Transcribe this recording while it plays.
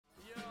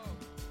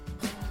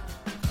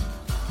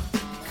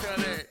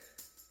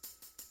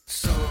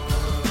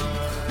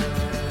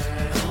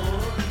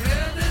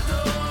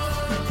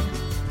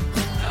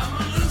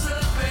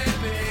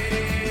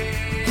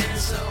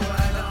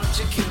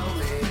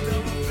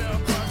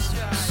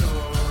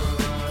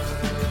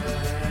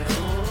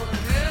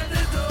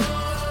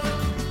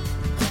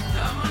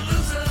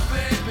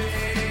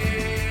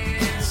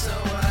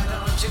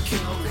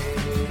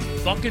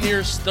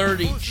Buccaneers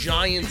 30,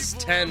 Giants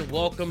 10.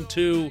 Welcome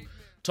to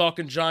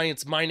Talking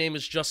Giants. My name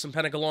is Justin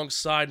Pennick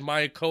alongside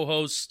my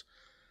co-host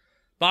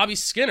Bobby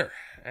Skinner.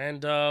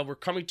 And we're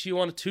coming to you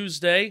on a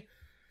Tuesday.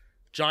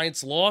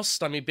 Giants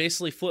lost. I mean,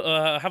 basically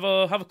have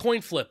a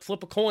coin flip.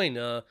 Flip a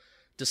coin.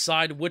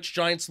 Decide which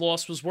Giants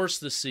loss was worse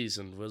this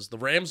season. Was the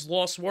Rams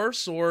loss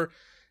worse, or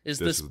is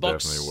this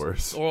Bucs definitely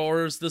worse?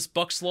 Or is this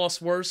Bucs loss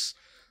worse?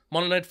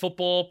 Monday Night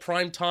Football,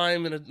 prime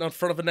time in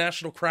front of a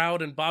national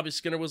crowd, and Bobby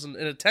Skinner was in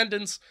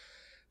attendance.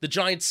 The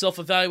Giants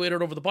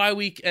self-evaluated over the bye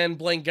week, and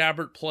Blaine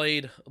Gabbert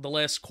played the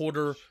last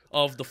quarter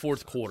of the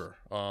fourth quarter.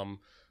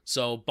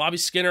 So, Bobby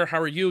Skinner, how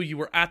are you? You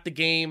were at the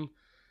game.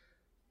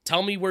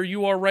 Tell me where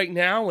you are right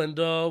now, and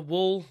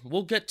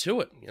we'll get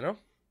to it, you know?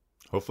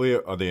 Hopefully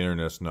the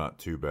internet's not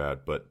too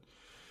bad, but,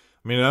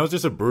 I mean, that was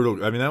just a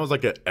brutal – I mean, that was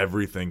like a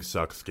everything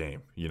sucks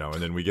game, you know?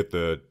 And then we get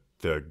the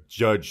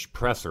judge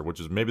presser, which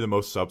is maybe the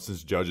most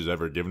substance judge has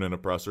ever given in a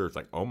presser. It's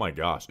like, oh my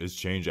gosh, is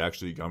change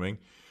actually coming?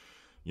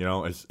 You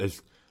know,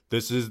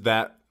 this is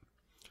that,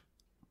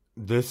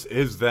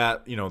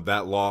 you know,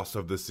 that loss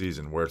of the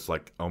season where it's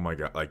like, oh my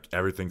God, like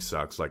everything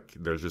sucks. Like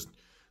there's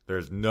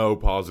no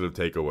positive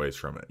takeaways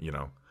from it, you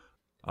know.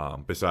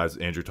 Besides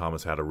Andrew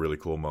Thomas had a really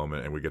cool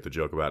moment, and we get the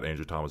joke about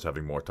Andrew Thomas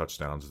having more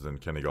touchdowns than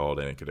Kenny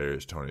Galladay and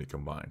Kadarius Toney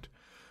combined.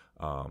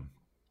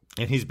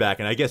 And he's back,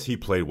 and I guess he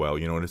played well,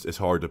 you know, and it's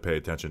hard to pay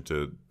attention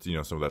to, you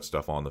know, some of that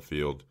stuff on the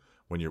field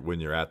when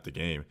you're at the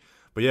game.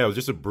 But yeah, it was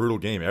just a brutal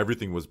game.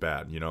 Everything was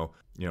bad, you know,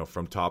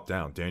 from top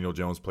down. Daniel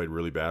Jones played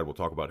really bad. We'll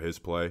talk about his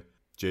play.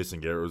 Jason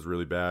Garrett was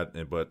really bad,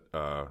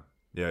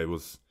 yeah, it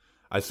was.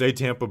 I say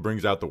Tampa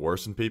brings out the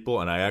worst in people,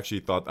 and I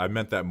actually thought I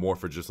meant that more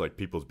for just like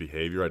people's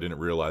behavior. I didn't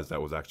realize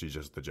that was actually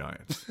just the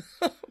Giants.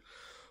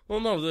 Well,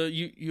 no,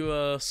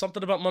 you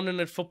something about Monday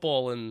Night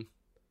Football and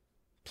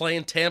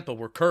playing Tampa.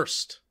 We're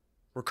cursed.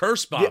 We're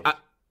cursed, Bob. I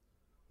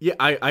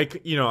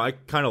you know, I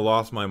kind of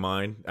lost my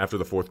mind after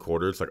the fourth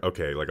quarter. It's like,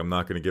 okay, like I'm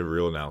not going to give a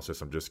real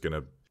analysis. I'm just going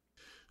to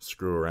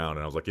screw around.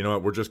 And I was like, you know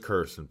what? We're just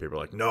cursed. And people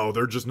are like, no,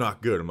 they're just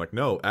not good. I'm like,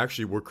 no,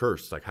 actually, we're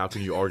cursed. Like, how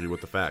can you argue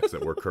with the facts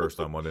that we're cursed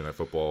on Monday Night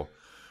Football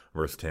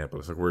versus Tampa?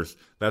 It's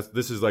like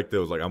this is like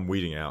those, like I'm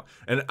weeding out.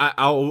 And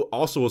I'll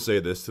also will say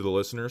this to the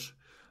listeners,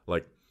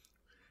 like,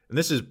 and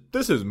this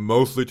is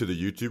mostly to the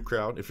YouTube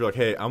crowd. If you're like,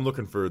 hey, I'm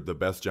looking for the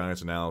best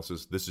Giants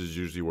analysis, this is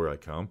usually where I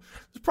come.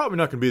 It's probably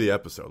not going to be the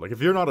episode. Like,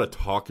 if you're not a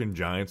talking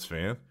Giants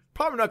fan,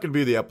 probably not going to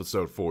be the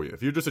episode for you.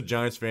 If you're just a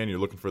Giants fan, you're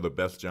looking for the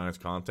best Giants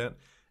content,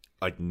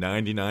 like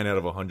 99 out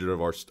of 100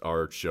 of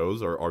our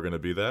shows are going to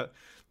be that.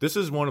 This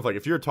is one of, like,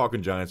 if you're a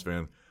talking Giants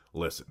fan,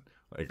 listen.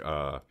 Like,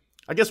 I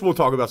guess we'll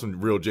talk about some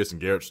real Jason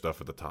Garrett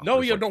stuff at the top. No,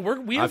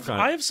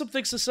 I have some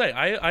things to say.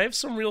 I have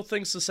some real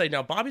things to say.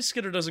 Now, Bobby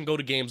Skinner doesn't go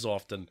to games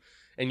often.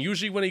 And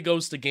usually when he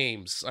goes to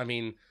games, I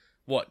mean,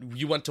 what?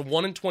 You went to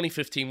one in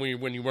 2015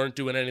 when you weren't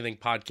doing anything,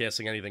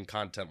 podcasting, anything,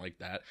 content like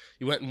that.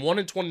 You went in one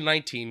in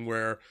 2019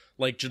 where,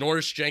 like,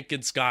 Janoris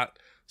Jenkins got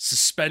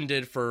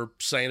suspended for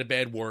saying a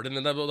bad word. And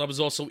then that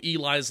was also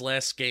Eli's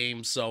last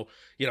game. So,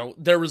 you know,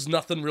 there was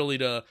nothing really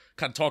to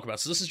kind of talk about.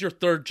 So this is your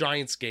third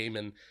Giants game,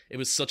 and it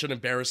was such an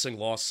embarrassing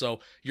loss.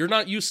 So you're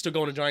not used to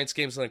going to Giants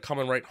games and then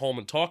coming right home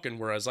and talking,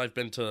 whereas I've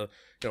been to,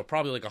 you know,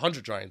 probably like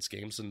 100 Giants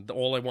games, and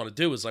all I want to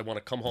do is I want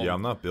to come home. Yeah,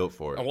 I'm not built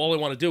for it. All I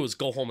want to do is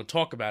go home and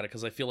talk about it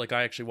because I feel like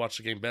I actually watch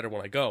the game better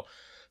when I go.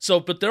 So,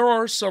 but there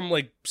are some,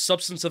 like,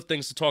 substantive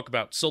things to talk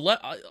about. So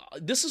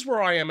this is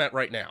where I am at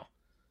right now.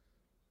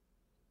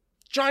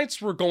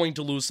 Giants were going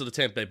to lose to the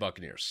Tampa Bay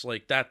Buccaneers.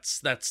 Like,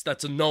 that's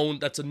a known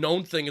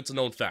thing. It's a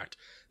known fact.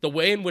 The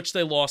way in which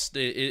they lost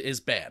is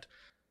bad.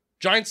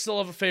 Giants still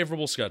have a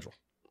favorable schedule.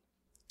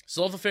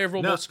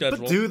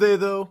 But do they,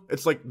 though?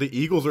 It's like the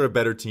Eagles are a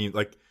better team.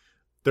 Like,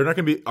 they're not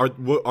going to be. Are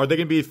they going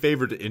to be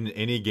favored in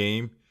any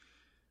game?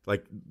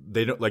 Like,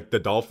 they don't. Like, the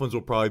Dolphins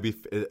will probably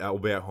be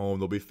at home.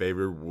 They'll be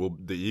favored.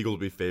 The Eagles will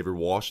be favored.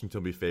 Washington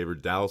will be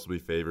favored. Dallas will be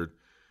favored.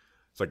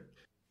 It's like,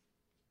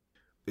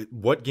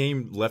 what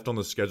game left on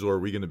the schedule are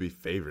we going to be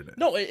favored in?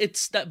 No,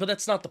 it's that, but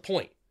that's not the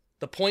point.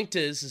 The point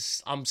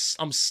is I'm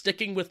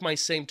sticking with my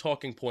same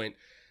talking point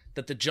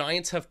that the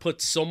Giants have put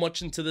so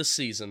much into this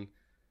season,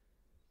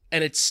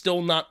 and it's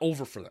still not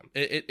over for them.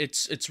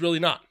 It's really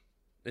not.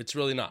 It's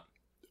really not.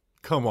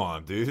 Come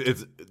on, dude.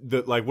 It's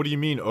like, what do you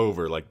mean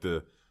over? Like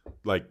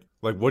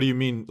what do you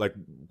mean? Like,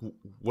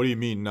 what do you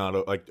mean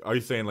not? Like, are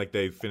you saying like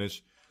they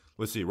finished?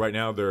 Let's see. Right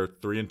now they're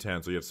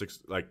 3-10, so you have 6.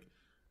 Like,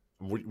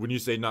 when you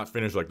say not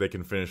finished, like they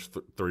can finish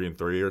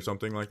 3-3 or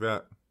something like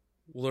that.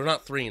 Well, they're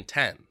not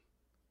 3-10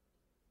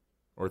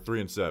 or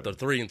 3-7. They're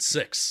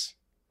 3-6.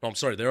 No, I'm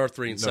sorry. They are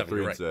 3-7. No, 3-7.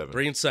 You're right.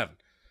 3-7.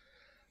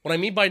 What I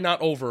mean by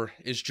not over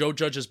is Joe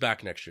Judge is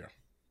back next year,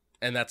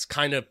 and that's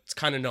kind of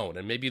known.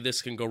 And maybe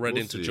this can go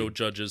into Joe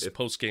Judge's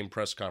post-game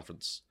press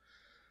conference.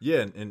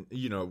 Yeah, and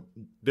you know,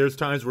 there's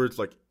times where it's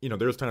like, you know,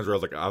 there's times where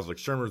I was like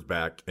Shurmur's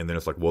back, and then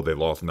it's like, well, they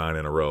lost 9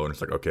 in a row, and it's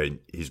like, okay,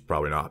 he's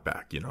probably not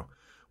back, you know.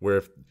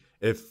 Where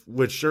if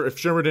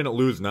Shurmur didn't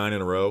lose 9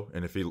 in a row,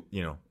 and if he,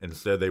 you know,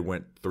 instead they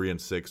went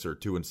 3-6 or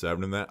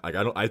 2-7 in that, like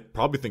I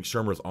probably think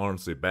Shurmur's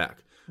honestly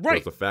back. Right. But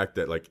it's the fact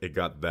that like it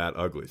got that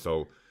ugly.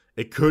 So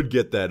it could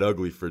get that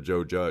ugly for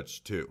Joe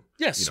Judge too.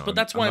 Yes, but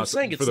that's why I'm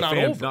saying it's not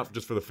over. Not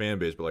just for the fan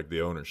base, but like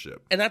the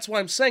ownership. And that's why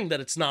I'm saying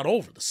that it's not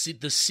over.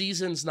 The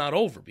season's not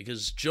over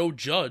because Joe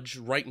Judge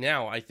right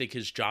now, I think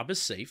his job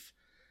is safe.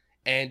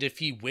 And if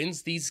he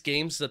wins these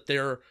games that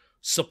they're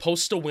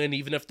supposed to win,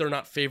 even if they're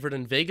not favored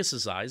in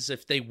Vegas's eyes,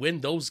 if they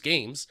win those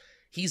games,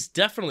 he's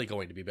definitely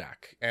going to be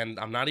back. And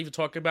I'm not even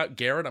talking about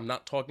Garrett. I'm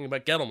not talking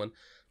about Gettleman. I'm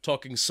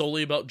talking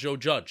solely about Joe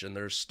Judge. And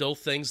there's still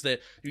things you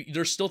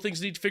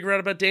need to figure out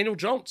about Daniel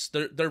Jones.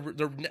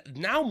 They're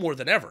now more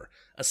than ever,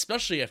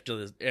 especially after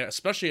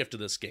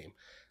this game.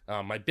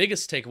 My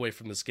biggest takeaway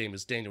from this game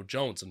is Daniel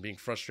Jones and being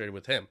frustrated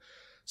with him.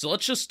 So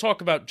let's just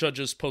talk about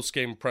Judge's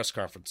post-game press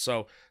conference.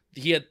 So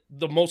he had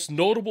the most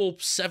notable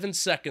 7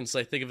 seconds,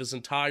 I think, of his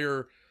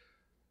entire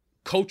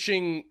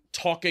coaching,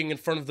 talking in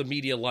front of the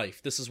media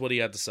life. This is what he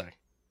had to say.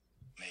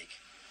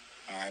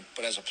 All right,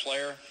 but as a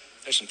player,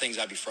 there's some things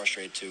I'd be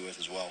frustrated too with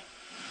as well.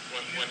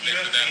 What things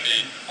would that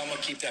be? I'm going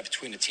to keep that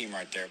between the team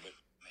right there. But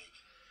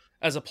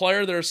as a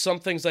player, there are some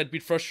things I'd be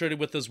frustrated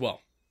with as well.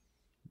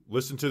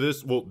 Listen to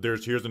this. Well,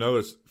 here's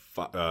another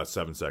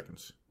 7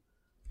 seconds.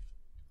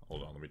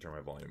 Hold on, let me turn my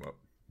volume up.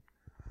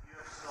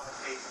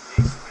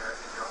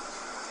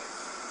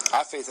 I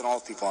have faith in all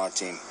the people on our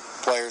team,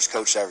 players,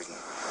 coach, everything.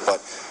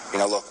 But,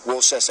 look, we'll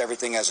assess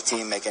everything as a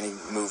team, make any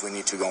move we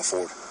need to going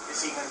forward.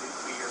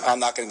 I'm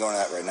not going to go into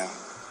that right now.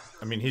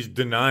 I mean, he's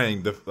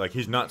denying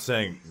he's not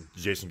saying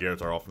Jason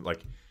Garrett's our offense.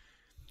 Like,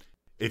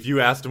 if you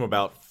asked him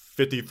about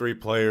 53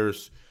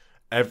 players,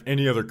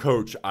 any other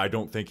coach, I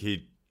don't think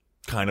he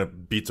kind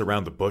of beats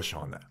around the bush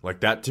on that. Like,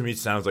 that to me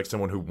sounds like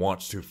someone who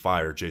wants to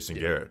fire Jason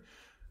Garrett.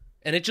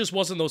 And it just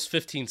wasn't those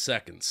 15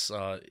 seconds.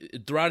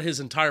 Throughout his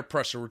entire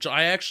presser, which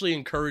I actually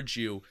encourage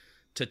you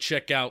to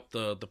check out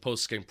the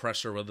post-game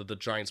presser, whether the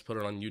Giants put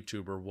it on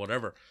YouTube or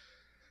whatever.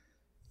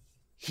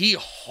 He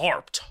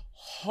harped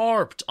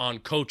on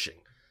coaching.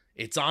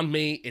 It's on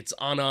me, it's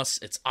on us,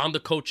 it's on the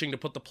coaching to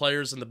put the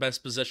players in the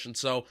best position.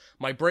 So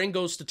my brain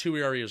goes to two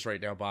areas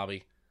right now,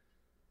 Bobby.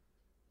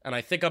 And I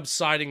think I'm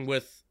siding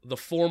with the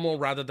formal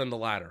rather than the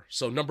latter.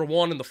 So number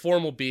one, and the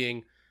formal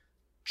being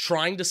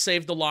trying to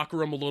save the locker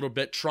room a little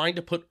bit, trying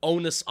to put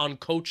onus on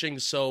coaching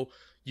so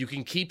you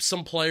can keep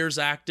some players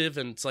active.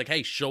 And it's like,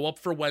 hey, show up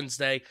for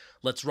Wednesday.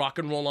 Let's rock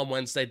and roll on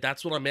Wednesday.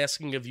 That's what I'm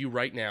asking of you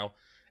right now.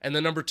 And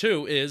then number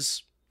two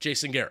is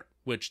Jason Garrett,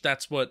 which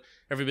that's what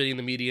everybody in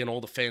the media and all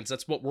the fans,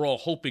 that's what we're all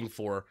hoping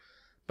for.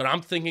 But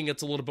I'm thinking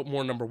it's a little bit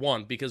more number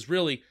one, because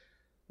really,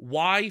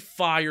 why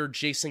fire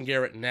Jason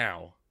Garrett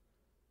now?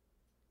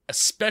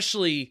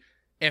 Especially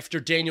after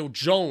Daniel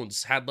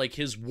Jones had like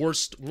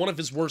one of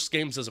his worst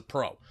games as a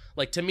pro.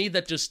 Like, to me,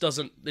 that just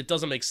doesn't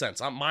make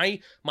sense. My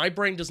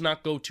brain does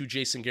not go to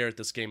Jason Garrett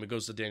this game. It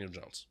goes to Daniel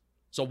Jones.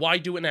 So why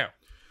do it now?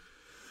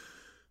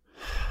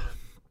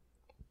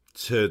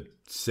 To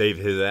save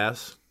his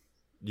ass,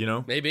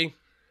 Maybe.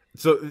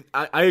 So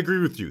I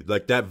agree with you.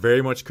 Like, that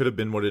very much could have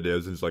been what it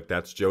is. It's like,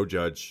 that's Joe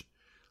Judge.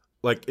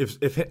 Like,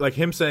 if like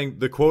him saying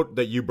the quote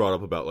that you brought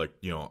up about, like,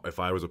 if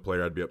I was a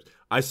player, I'd be up.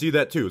 I see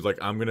that too. It's like,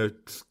 I'm gonna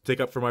take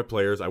up for my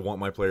players. I want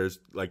my players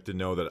like to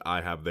know that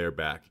I have their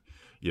back.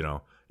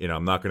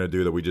 I'm not gonna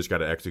do that. We just got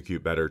to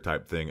execute better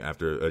type thing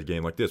after a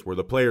game like this where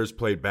the players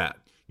played bad.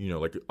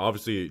 Like,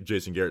 obviously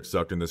Jason Garrett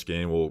sucked in this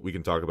game. Well, we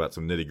can talk about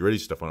some nitty gritty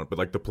stuff on it, but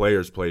like, the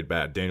players played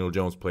bad. Daniel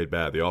Jones played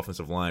bad. The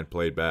offensive line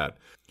played bad.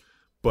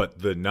 But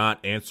the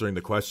not answering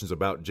the questions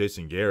about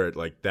Jason Garrett,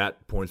 like,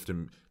 that points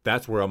to,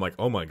 that's where I'm like,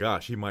 oh my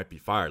gosh, he might be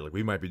fired. Like,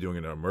 we might be doing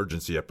an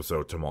emergency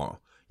episode tomorrow.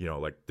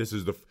 Like, that's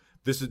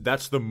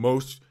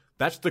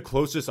the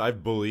closest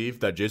I've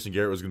believed that Jason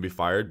Garrett was going to be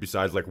fired,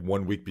 besides like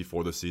 1 week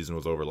before the season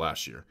was over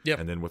last year. Yep.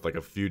 And then with like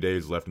a few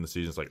days left in the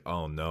season, it's like,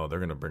 oh no, they're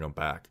going to bring him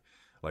back.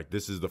 Like,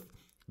 this is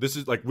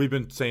like, we've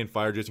been saying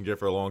fire Jason Garrett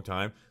for a long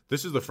time.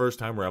 This is the first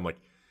time where I'm like,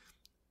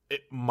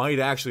 it might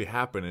actually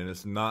happen, and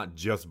it's not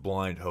just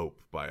blind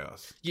hope by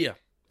us. Yeah,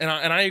 and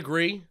I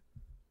agree,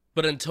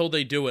 but until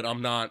they do it,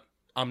 I'm not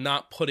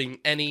putting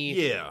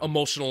any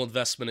emotional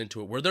investment into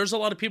it. Where there's a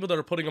lot of people that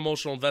are putting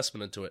emotional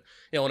investment into it.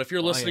 And if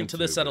you're listening to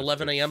this at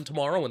 11 a.m.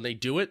 tomorrow and they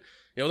do it,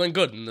 then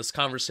good. And this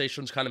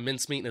conversation's kind of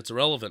mincemeat and it's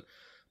irrelevant.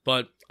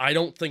 But I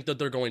don't think that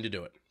they're going to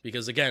do it.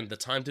 Because, again, the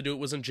time to do it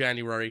was in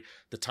January.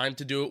 The time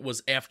to do it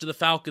was after the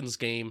Falcons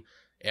game,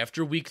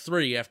 after week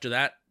 3, after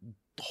that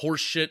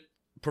horseshit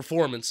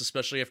performance,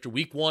 especially after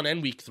week 1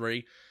 and week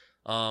 3.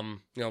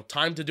 Time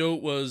to do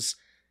it was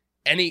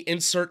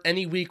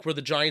any week where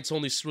the Giants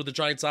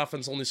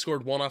offense only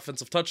scored one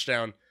offensive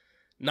touchdown.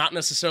 Not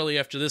necessarily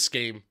after this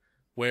game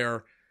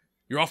where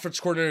your offense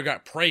coordinator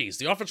got praised.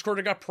 The offense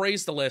coordinator got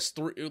praised the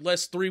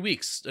last 3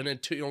 weeks, and then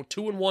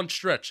 2-1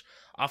 stretch.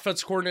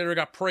 Offense coordinator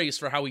got praised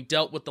for how he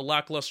dealt with the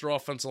lackluster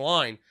offensive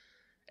line.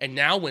 And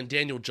now when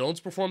Daniel Jones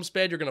performs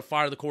bad, you're going to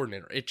fire the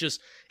coordinator.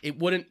 It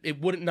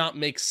wouldn't not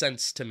make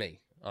sense to me.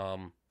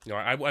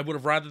 I would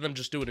have rather them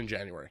just do it in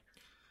January.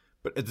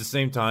 But at the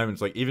same time,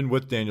 it's like, even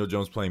with Daniel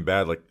Jones playing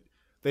bad, like,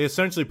 they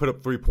essentially put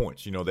up 3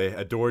 points.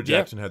 Adoree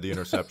Jackson had the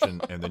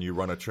interception, and then you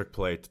run a trick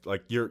play.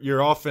 Like,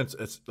 your offense,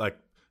 it's like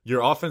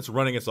your offense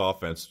running its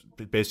offense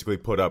basically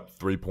put up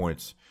 3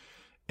 points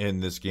in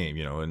this game,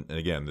 and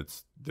again,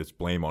 it's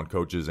blame on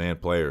coaches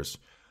and players.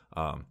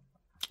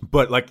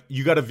 But like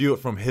you got to view it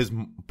from his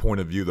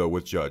point of view though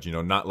with Judge,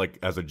 not like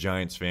as a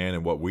Giants fan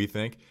and what we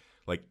think.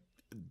 Like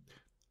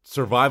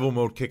survival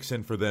mode kicks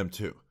in for them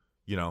too,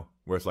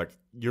 where it's like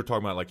you're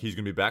talking about like he's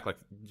going to be back. Like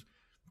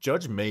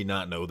Judge may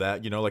not know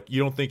that, like you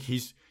don't think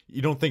he's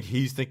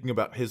thinking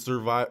about his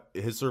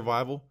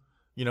survival,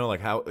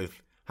 like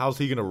how's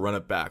he going to run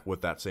it back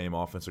with that same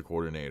offensive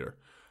coordinator?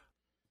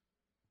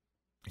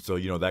 So,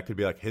 that could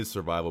be like his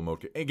survival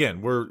mode.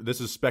 Again,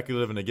 this is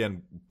speculative. And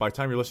again, by the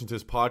time you're listening to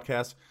this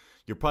podcast,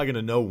 you're probably going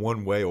to know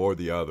one way or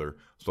the other.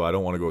 So I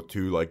don't want to go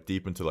too like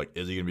deep into like,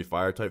 is he going to be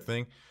fired type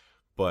thing?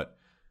 But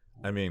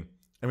I mean,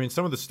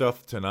 some of the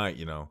stuff tonight,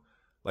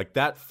 like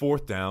that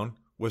fourth down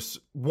was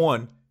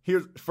one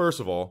here.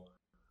 First of all,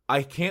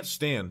 I can't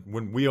stand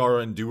when we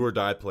are in do or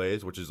die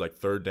plays, which is like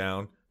third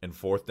down and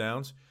fourth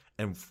downs.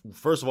 And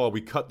first of all, we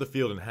cut the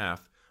field in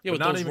half. Yeah, but with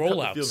not those even rollouts.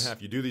 cut the field in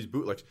half. You do these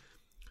bootlegs.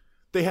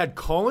 They had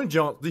Colin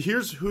Johnson.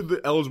 Here's who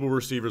the eligible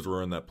receivers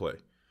were in that play.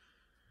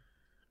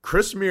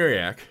 Chris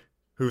Myriak,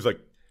 who's like,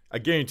 I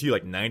guarantee you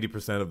like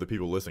 90% of the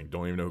people listening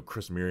don't even know who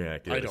Chris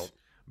Myriak is. I don't.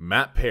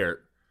 Matt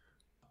Parrott,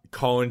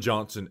 Colin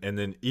Johnson, and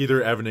then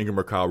either Evan Ingram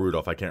or Kyle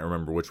Rudolph. I can't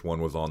remember which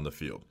one was on the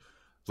field.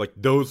 Like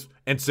those,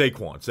 and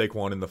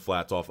Saquon in the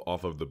flats off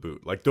of the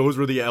boot. Like those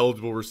were the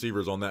eligible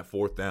receivers on that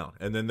fourth down.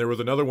 And then there was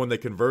another one they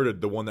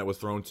converted, the one that was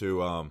thrown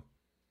to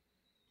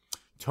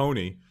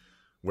Tony,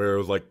 where it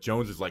was like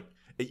Jones is like,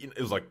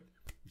 it was like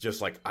just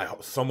like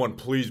someone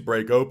please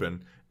break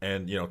open,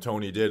 and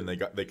Tony did,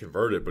 and they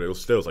converted, but it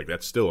was like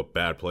that's still a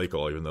bad play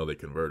call even though they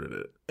converted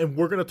it. And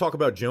we're gonna talk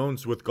about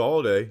Jones with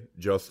Golladay,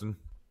 Justin.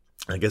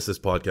 I guess this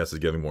podcast is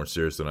getting more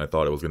serious than I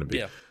thought it was gonna be.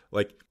 Yeah.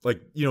 Like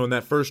in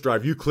that first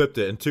drive you clipped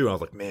it, and two, I was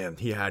like, man,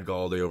 he had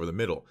Golladay over the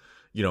middle.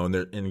 And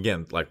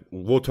again, like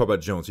we'll talk about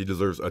Jones, he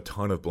deserves a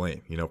ton of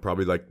blame.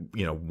 Probably like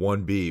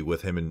 1B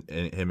with him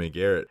and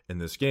Garrett in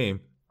this game.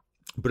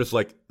 But it's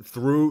like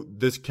through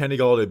this Kenny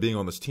Golladay being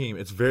on this team,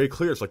 it's very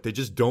clear. It's like they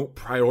just don't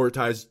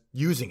prioritize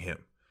using him.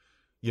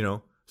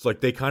 It's like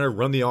they kind of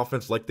run the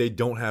offense like they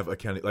don't have a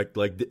Kenny, like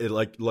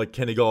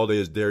Kenny Golladay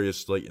is Darius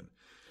Slayton.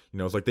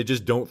 It's like they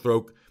just don't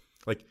throw,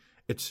 like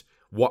it's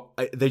what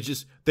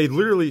they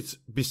literally,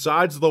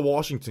 besides the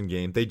Washington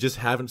game, they just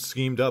haven't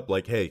schemed up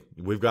like, hey,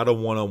 we've got a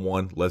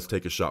one-on-one, let's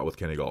take a shot with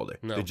Kenny Golladay.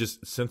 No. They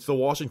just, since the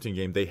Washington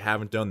game, they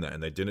haven't done that,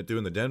 and they didn't do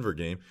in the Denver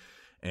game,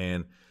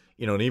 and.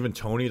 And even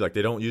Tony, like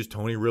they don't use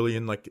Tony really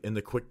in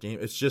the quick game.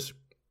 It's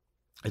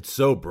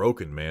so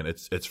broken, man.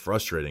 It's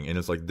frustrating. And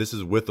it's like, this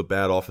is with a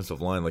bad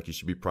offensive line. Like you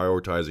should be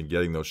prioritizing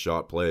getting those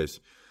shot plays.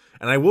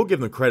 And I will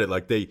give them credit.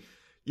 Like they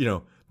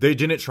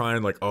didn't try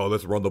and like, oh,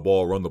 let's run the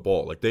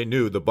ball. Like they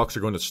knew the Bucs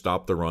are going to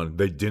stop the run.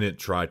 They didn't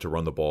try to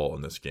run the ball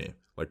in this game.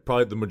 Like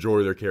probably the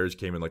majority of their carries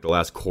came in like the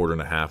last quarter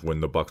and a half when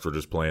the Bucs were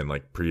just playing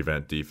like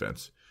prevent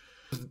defense.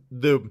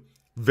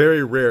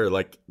 Very rare,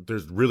 like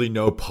there's really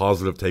no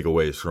positive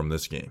takeaways from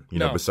this game,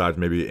 besides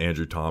maybe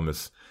Andrew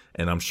Thomas.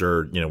 And I'm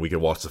sure, we could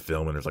watch the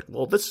film and there's like,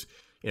 well, this,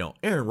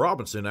 Aaron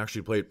Robinson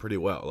actually played pretty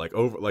well.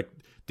 Like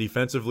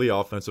defensively,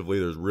 offensively,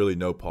 there's really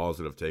no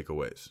positive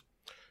takeaways.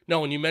 No,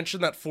 when you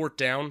mentioned that fourth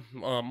down,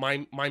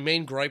 my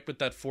main gripe with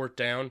that fourth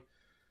down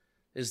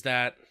is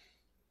that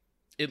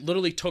it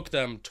literally took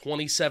them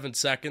 27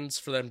 seconds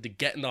for them to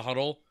get in the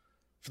huddle,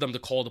 for them to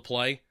call the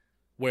play,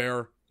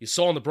 where you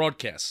saw on the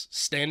broadcast,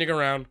 standing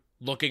around,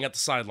 looking at the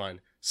sideline,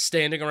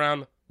 standing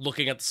around,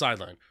 looking at the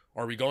sideline.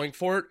 Are we going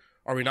for it?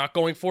 Are we not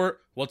going for it?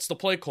 What's the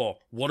play call?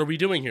 What are we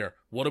doing here?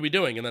 What are we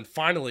doing? And then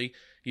finally,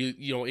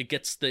 it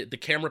gets the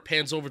camera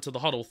pans over to the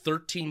huddle,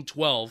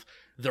 13-12.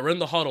 They're in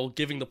the huddle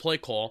giving the play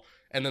call,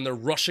 and then they're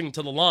rushing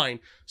to the line.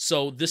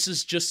 So this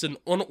is just an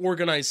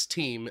unorganized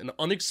team, an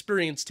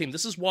unexperienced team.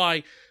 This is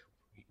why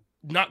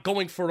not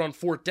going for it on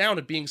fourth down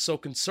and being so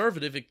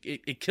conservative,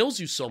 it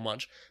kills you so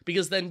much,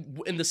 because then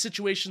in the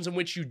situations in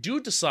which you do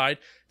decide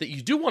that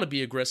you do want to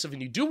be aggressive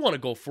and you do want to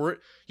go for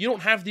it, you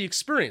don't have the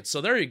experience.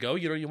 So there you go.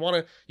 You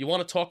want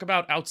to talk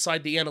about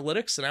outside the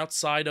analytics and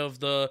outside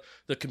of the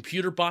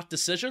computer bot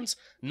decisions.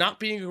 Not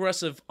being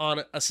aggressive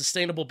on a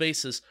sustainable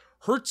basis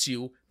hurts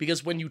you,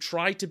 because when you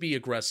try to be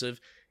aggressive,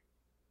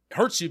 it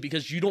hurts you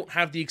because you don't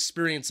have the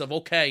experience of,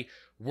 okay,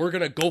 we're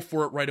going to go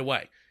for it right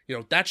away.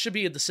 That should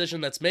be a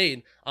decision that's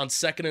made on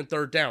second and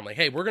third down. Like,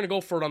 hey, we're going to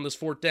go for it on this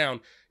fourth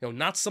down.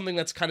 Not something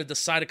that's kind of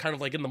decided kind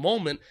of like in the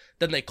moment.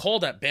 Then they call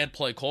that bad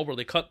play call where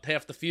they cut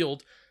half the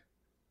field.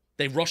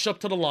 They rush up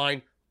to the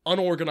line,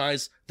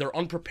 unorganized. They're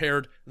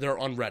unprepared. They're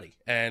unready.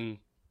 And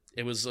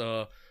it was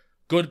a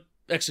good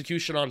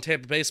execution on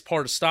Tampa Bay's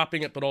part of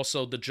stopping it, but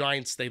also the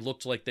Giants, they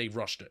looked like they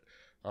rushed it.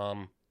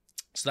 So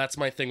that's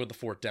my thing with the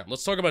fourth down.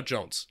 Let's talk about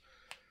Jones.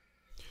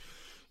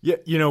 Yeah,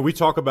 we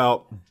talk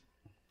about...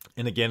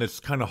 And again, it's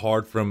kind of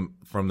hard from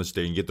the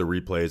state and get the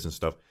replays and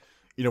stuff.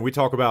 We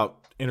talk about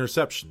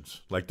interceptions.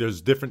 Like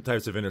there's different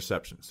types of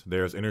interceptions.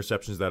 There's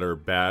interceptions that are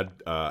bad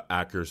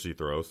accuracy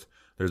throws.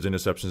 There's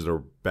interceptions that are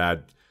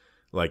bad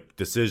like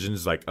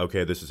decisions. Like,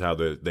 okay, this is how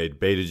they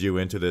baited you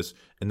into this.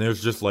 And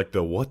there's just like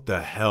what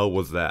the hell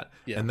was that?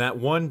 Yeah. And that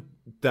one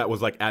that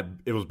was like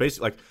it was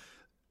basically like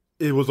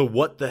it was a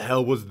what the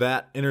hell was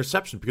that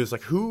interception? Because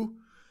like who,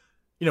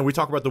 we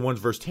talk about the ones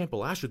versus Tampa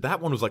last year.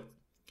 That one was like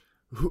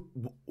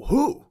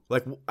who?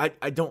 Like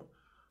I don't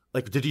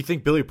like. Did he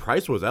think Billy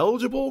Price was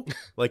eligible?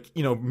 Like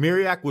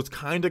Miriak was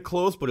kind of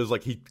close, but it was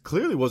like he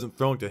clearly wasn't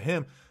throwing to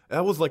him.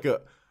 That was like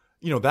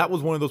that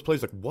was one of those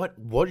plays. Like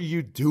what are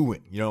you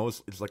doing?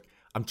 It's like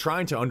I'm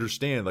trying to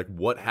understand like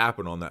what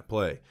happened on that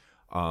play.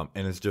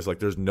 And it's just like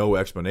there's no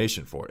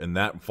explanation for it. And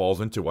that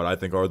falls into what I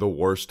think are the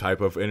worst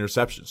type of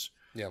interceptions.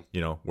 Yeah.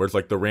 Where it's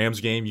like the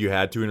Rams game, you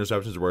had 2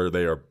 interceptions where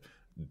they are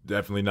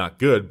definitely not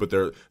good, but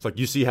it's like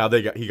you see how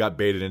he got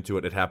baited into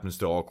it. It happens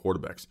to all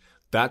quarterbacks.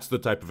 That's the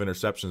type of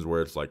interceptions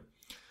where it's like,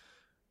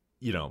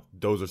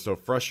 those are so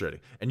frustrating.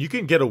 And you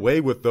can get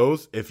away with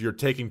those if you're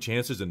taking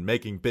chances and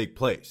making big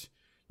plays.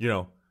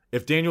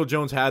 If Daniel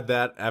Jones had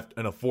that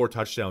in a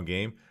 4-touchdown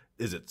game,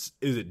 is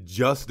it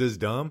just as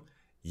dumb?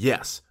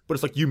 Yes, but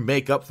it's like you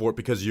make up for it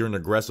because you're an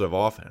aggressive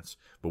offense.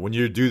 But when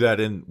you do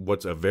that in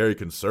what's a very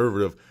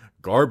conservative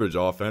garbage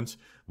offense,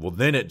 well,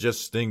 then it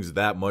just stings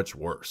that much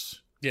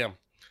worse. Yeah.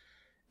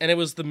 And it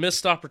was the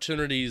missed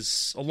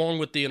opportunities along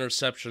with the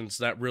interceptions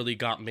that really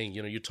got me.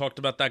 You talked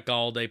about that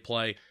Golladay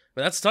play,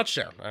 but that's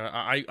touchdown.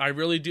 I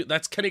really do.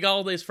 That's Kenny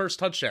Galladay's first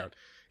touchdown.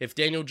 If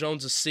Daniel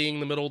Jones is seeing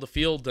the middle of the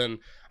field, then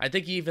I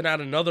think he even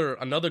had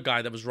another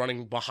guy that was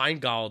running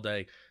behind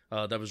Golladay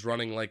that was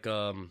running like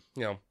an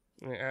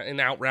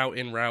out route,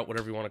 in route,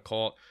 whatever you want to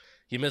call it.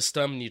 You missed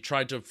them, and you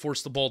tried to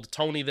force the ball to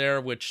Tony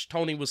there, which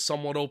Tony was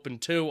somewhat open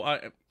too.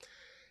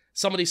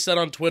 Somebody said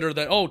on Twitter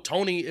that,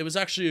 Tony, it was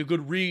actually a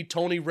good read.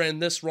 Tony ran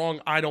this wrong.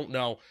 I don't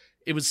know.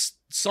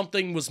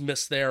 Something was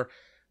missed there.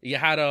 You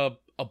had a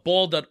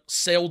ball that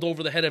sailed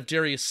over the head of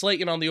Darius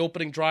Slayton on the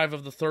opening drive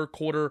of the third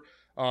quarter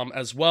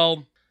as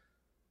well.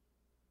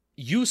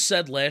 You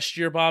said last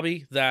year,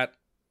 Bobby, that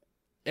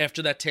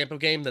after that Tampa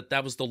game,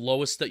 that was the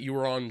lowest that you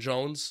were on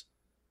Jones.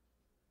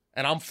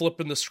 And I'm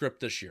flipping the script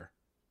this year.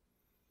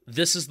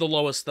 This is the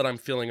lowest that I'm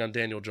feeling on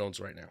Daniel Jones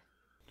right now.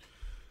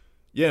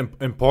 Yeah,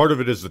 and part of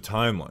it is the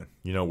timeline.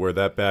 Where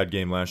that bad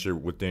game last year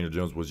with Daniel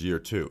Jones was year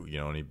 2.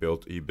 And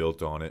he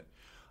built on it.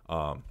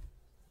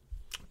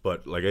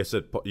 But like I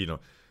said,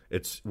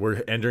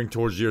 we're entering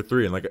towards year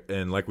 3,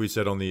 and like we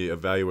said on the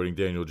evaluating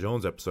Daniel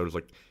Jones episode, it's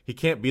like he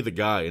can't be the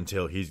guy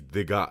until he's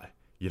the guy.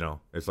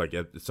 It's like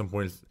at some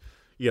point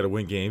you got to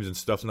win games, and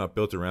stuff's not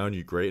built around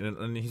you great,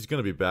 and he's going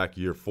to be back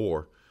year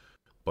 4.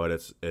 But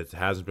it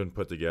hasn't been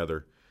put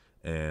together,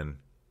 and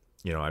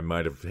I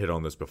might have hit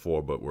on this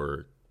before, but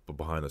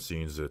behind the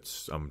scenes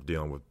I'm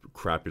dealing with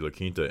crappy La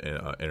Quinta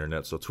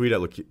internet. So tweet at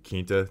La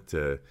Quinta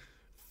to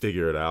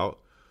figure it out.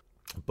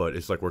 But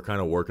it's like we're kind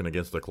of working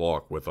against the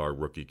clock with our young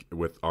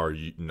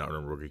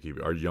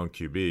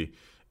QB,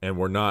 and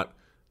we're not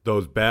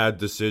those bad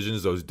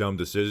decisions, those dumb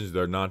decisions.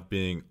 They're not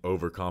being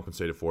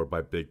overcompensated for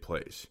by big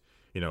plays.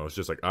 It's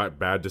just like all right,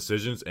 bad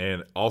decisions,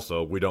 and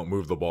also we don't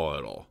move the ball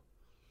at all.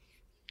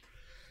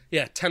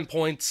 Yeah, 10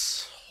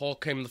 points, all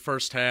came in the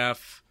first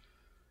half,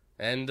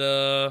 and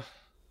 7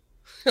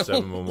 of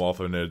them off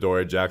an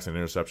Adoree Jackson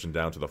interception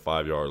down to the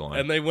 5-yard line.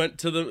 And they went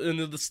to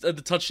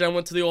the touchdown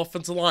went to the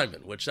offensive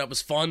lineman, which that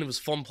was fun. It was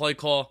a fun play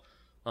call.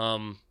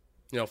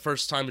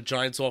 First time a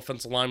Giants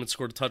offensive lineman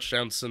scored a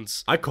touchdown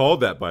since. I called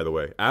that, by the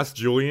way. Ask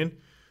Julian,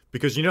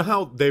 because you know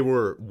how they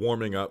were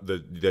warming up. They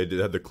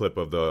had the clip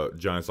of the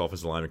Giants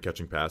offensive lineman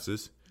catching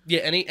passes.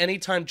 Yeah,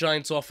 anytime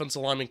Giants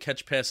offensive linemen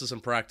catch passes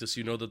in practice,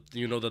 you know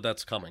that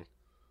that's coming.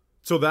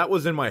 So that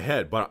was in my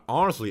head, but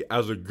honestly,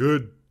 as a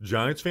good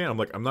Giants fan, I'm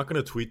like, I'm not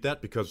going to tweet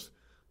that because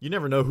you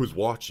never know who's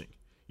watching,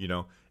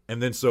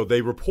 And then so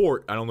they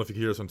report, I don't know if you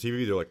can hear this on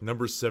TV, they're like,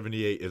 number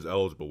 78 is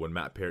eligible when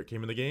Matt Parrott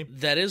came in the game.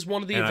 That is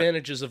one of the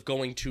advantages of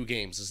going 2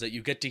 games, is that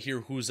you get to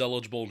hear who's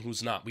eligible and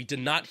who's not. We did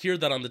not hear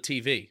that on the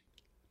TV.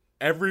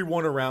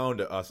 Everyone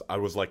around us, I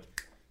was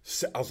like,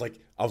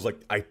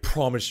 I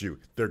promise you,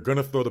 they're going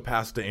to throw the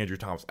pass to Andrew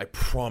Thomas. I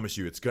promise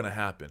you, it's going to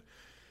happen.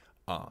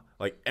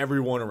 Like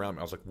everyone around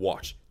me, I was like,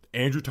 watch.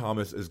 Andrew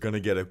Thomas is going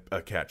to get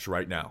a catch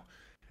right now.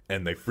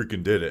 And they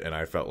freaking did it. And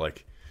I felt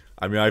like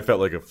a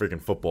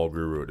freaking football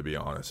guru, to be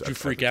honest. Did you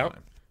freak out?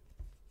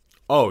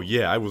 Oh,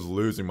 yeah. I was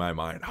losing my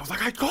mind. I was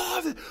like, I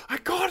got it.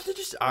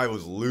 I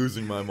was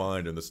losing my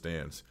mind in the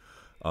stands.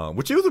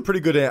 Which it was a pretty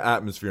good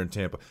atmosphere in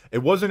Tampa. It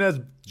wasn't as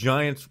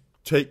Giants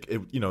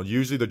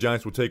usually the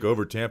Giants would take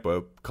over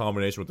Tampa,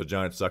 combination with the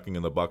Giants sucking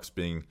and the Bucs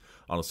being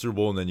on a Super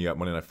Bowl, and then you got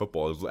Monday Night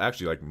Football. It was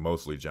actually like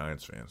mostly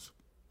Giants fans.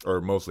 Or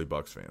mostly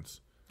Bucs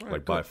fans.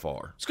 Right, by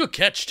far. It's a good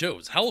catch, too.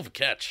 It's a hell of a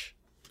catch.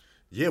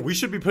 Yeah, we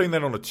should be putting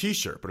that on a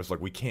T-shirt, but it's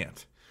like we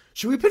can't.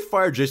 Should we put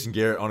Fire Jason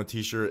Garrett on a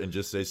T-shirt and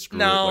just say screw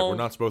it? Like we're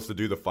not supposed to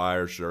do the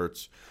Fire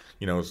shirts.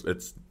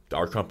 It's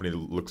our company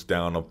looks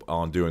down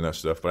on doing that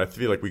stuff, but I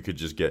feel like we could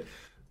just get.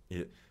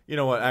 You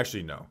know what?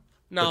 Actually, no.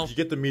 But you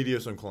get the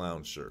Media Some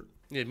Clowns shirt.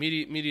 Yeah,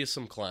 media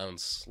some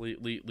clowns.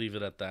 Leave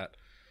it at that.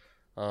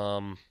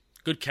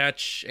 Good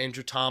catch,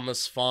 Andrew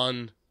Thomas.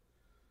 Fun.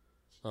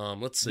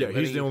 Let's see. Yeah,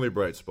 he's the only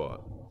bright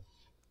spot.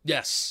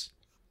 Yes.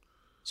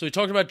 So we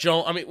talked about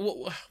Jones. I mean,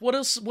 what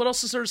else? What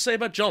else is there to say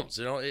about Jones?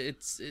 You know,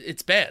 it's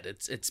bad.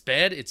 It's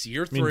bad. It's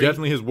year 3. I mean,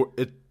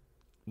 definitely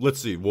let's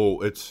see.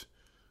 Well, it's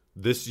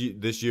this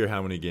year.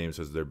 How many games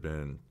has there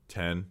been?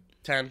 10.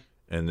 10.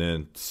 And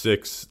then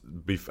 6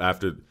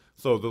 after.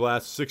 So the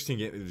last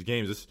 16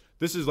 games.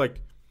 This is like.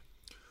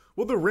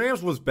 Well, the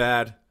Rams was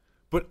bad,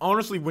 but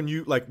honestly, when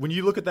you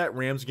look at that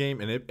Rams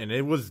game, and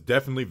it was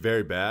definitely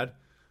very bad.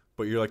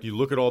 But you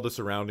look at all the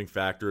surrounding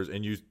factors,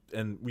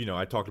 and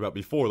I talked about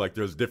before, like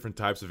there's different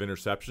types of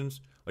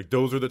interceptions. Like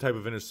those are the type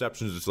of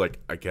interceptions. It's like,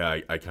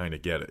 okay, I kind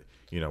of get it.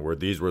 Where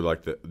these were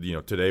like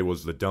today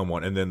was the dumb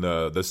one, and then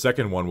the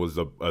second one was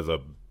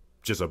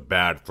just a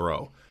bad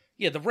throw.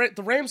 Yeah, the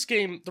Rams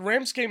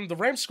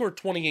scored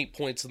 28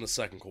 points in the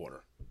second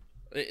quarter.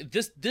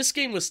 This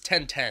game was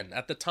 10-10.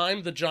 At the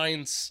time, the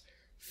Giants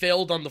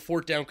failed on the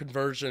 4th down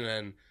conversion,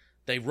 and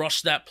they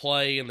rushed that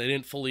play, and they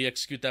didn't fully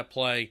execute that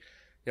play.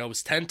 It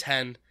was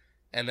 10-10,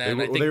 and then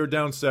they were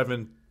down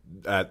 7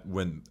 on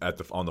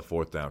the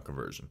 4th down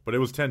conversion, but it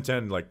was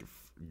 10-10 like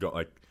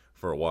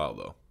for a while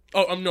though.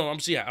 Oh, no, I'm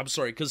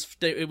sorry, because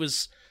it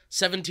was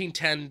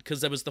 17-10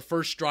 because that was the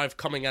first drive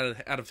coming out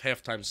of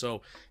halftime.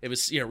 So it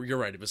was, you're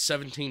right, it was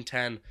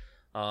 17-10.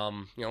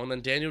 And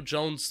then Daniel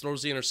Jones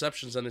throws the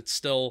interceptions, and it's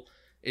still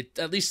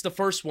at least the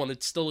first one.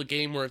 It's still a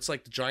game where it's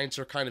like the Giants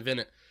are kind of in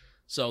it.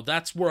 So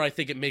that's where I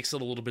think it makes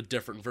it a little bit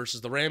different versus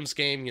the Rams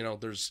game.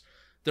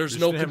 There's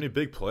no didn't have any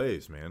big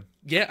plays, man.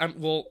 Yeah,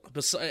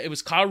 it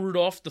was Kyle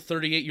Rudolph, the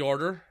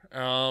 38-yarder,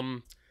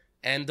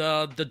 and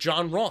the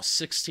John Ross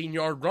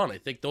 16-yard run. I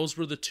think those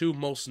were the two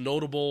most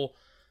notable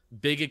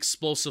big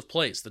explosive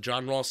plays. The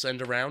John Ross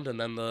end around, and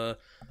then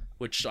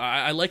which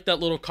I like that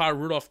little Kyle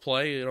Rudolph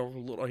play.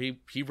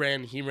 He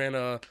ran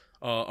a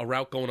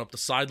route going up the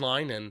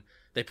sideline, and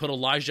they put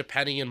Elijah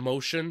Penny in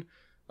motion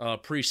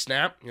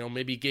pre-snap.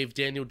 Maybe gave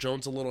Daniel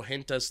Jones a little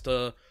hint as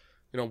to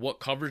what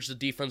coverage the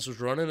defense was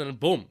running, and then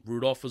boom,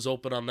 Rudolph was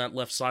open on that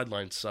left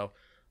sideline. So,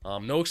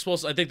 no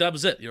explosive. I think that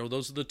was it.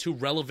 Those are the two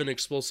relevant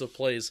explosive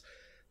plays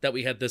that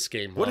we had this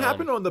game. What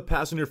happened on the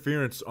pass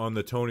interference on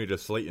the Tony to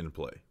Slayton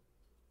play?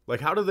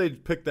 Like, how did they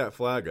pick that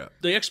flag up?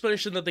 The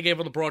explanation that they gave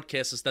on the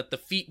broadcast is that the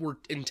feet were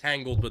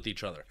entangled with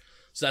each other.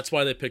 So that's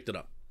why they picked it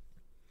up.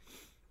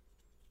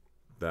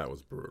 That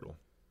was brutal.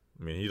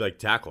 I mean, he,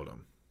 tackled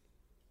him.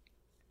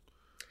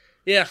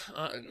 Yeah,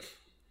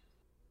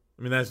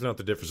 I mean, that's not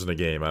the difference in the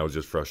game. I was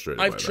just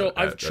frustrated.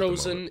 I've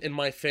chosen in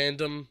my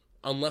fandom,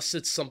 unless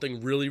it's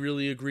something really,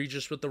 really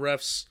egregious with the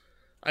refs,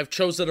 I've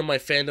chosen in my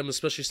fandom,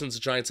 especially since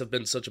the Giants have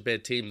been such a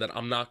bad team, that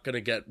I'm not going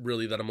to get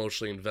really that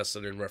emotionally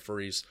invested in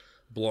referees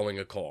blowing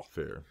a call.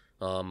 Fair.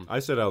 I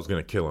said I was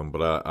going to kill him,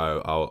 but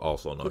I'll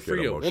also not get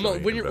emotionally invested.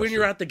 Well, no, when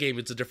you're at the game,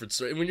 it's a different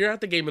story. When you're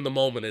at the game in the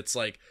moment, it's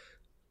like,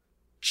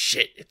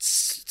 shit,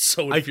 it's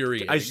so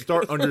infuriating. I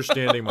start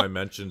understanding my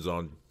mentions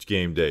on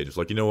game day. Just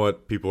like, you know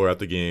what? People are at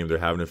the game. They're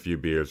having a few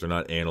beers. They're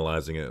not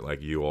analyzing it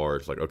like you are.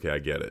 It's like, okay, I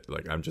get it.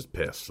 Like, I'm just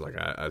pissed. Like,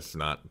 it's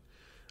not.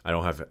 I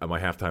don't have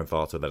my halftime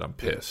thoughts are that I'm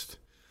pissed.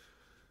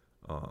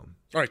 All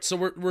right, so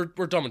we're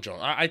done with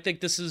Jones. I think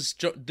this is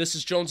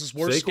Jones's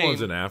worst game.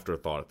 Saquon's an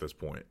afterthought at this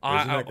point.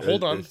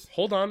 Hold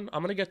on.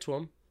 I'm gonna get to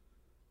him.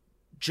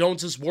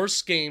 Jones's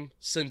worst game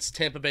since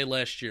Tampa Bay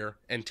last year,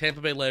 and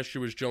Tampa Bay last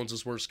year was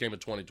Jones's worst game of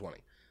 2020.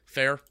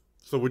 Fair?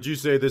 So would you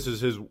say this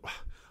is his?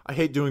 I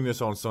hate doing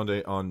this on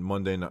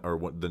Monday night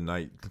or the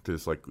night to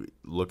just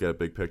look at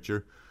big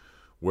picture.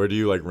 Where do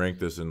you rank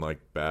this in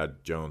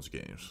bad Jones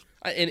games?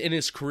 In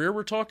his career,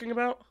 we're talking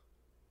about.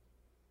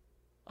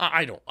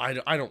 I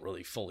don't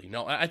really fully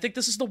know. I think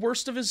this is the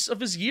worst of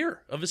his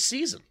year, of his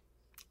season.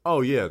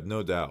 Oh yeah,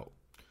 no doubt.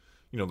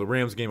 The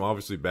Rams game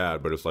obviously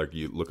bad, but it's like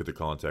you look at the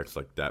context,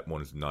 that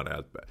one is not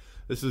as bad.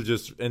 This is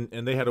just and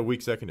they had a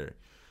weak secondary.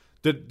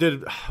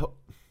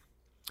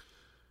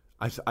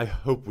 I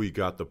hope we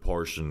got the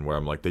portion where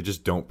I'm they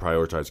just don't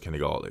prioritize Kenny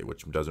Golladay,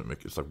 which doesn't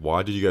make it's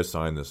why did you guys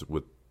sign this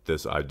with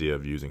this idea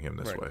of using him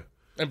this way?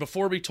 And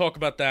before we talk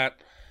about that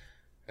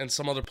and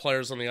some other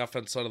players on the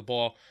offense side of the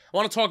ball, I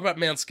want to talk about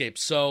Manscaped.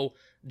 So,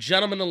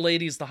 gentlemen and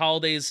ladies, the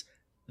holidays,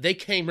 they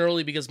came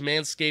early because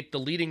Manscaped, the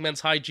leading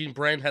men's hygiene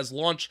brand, has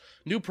launched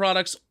new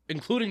products,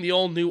 including the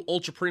all-new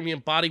Ultra Premium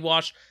Body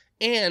Wash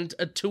and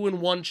a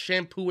 2-in-1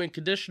 shampoo and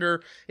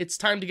conditioner. It's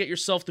time to get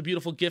yourself the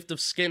beautiful gift of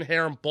skin,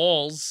 hair, and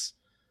balls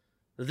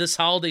this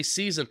holiday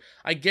season.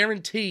 I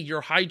guarantee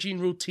your hygiene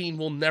routine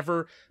will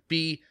never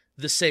be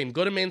the same.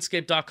 Go to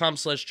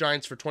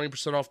manscaped.com/Giants for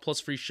 20% off plus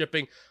free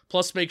shipping.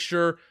 Plus, make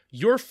sure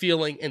you're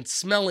feeling and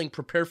smelling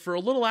prepared for a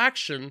little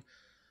action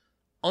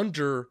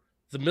under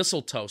the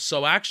mistletoe.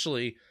 So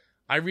actually,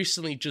 I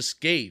recently just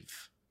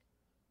gave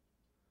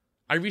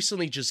the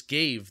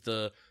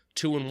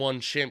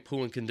 2-in-1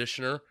 shampoo and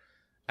conditioner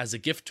as a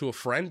gift to a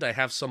friend. I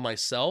have some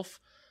myself,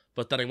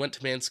 but then I went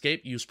to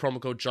Manscaped, used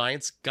promo code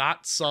Giants,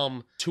 got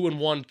some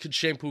 2-in-1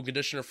 shampoo and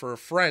conditioner for a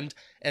friend.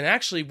 And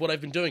actually, what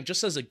I've been doing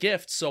just as a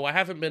gift, so I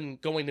haven't been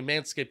going to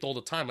Manscaped all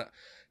the time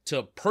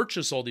to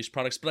purchase all these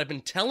products, but I've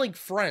been telling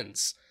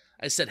friends,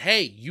 I said,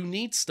 hey, you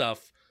need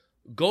stuff,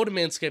 go to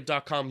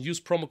manscaped.com,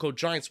 use promo code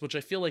Giants, which I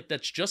feel like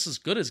that's just as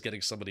good as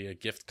getting somebody a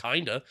gift,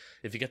 kinda,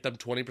 if you get them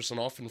 20%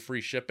 off and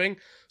free shipping.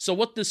 So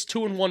what this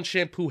 2-in-1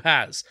 shampoo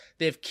has,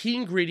 they have key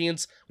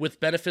ingredients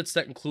with benefits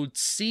that include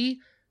sea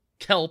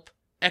kelp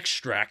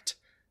extract,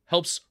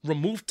 helps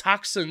remove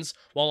toxins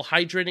while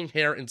hydrating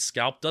hair and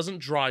scalp, doesn't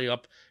dry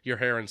up your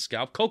hair and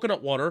scalp.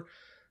 Coconut water,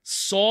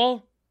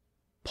 saw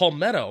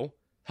palmetto,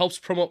 helps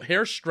promote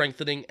hair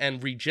strengthening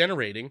and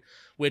regenerating,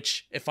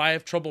 which, if I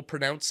have trouble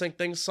pronouncing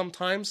things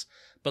sometimes,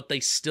 but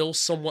they still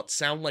somewhat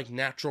sound like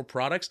natural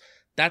products,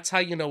 that's how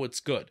you know it's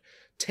good.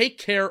 Take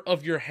care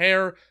of your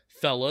hair,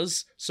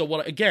 fellas. So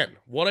what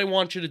I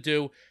want you to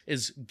do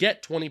is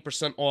get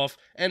 20% off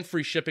and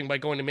free shipping by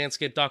going to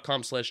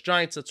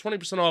manscaped.com/giants. That's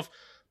 20% off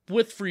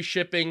with free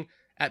shipping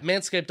at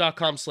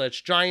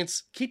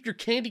manscaped.com/giants. Keep your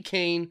candy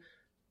cane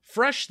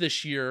fresh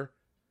this year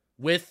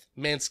with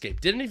Manscaped.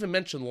 Didn't even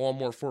mention the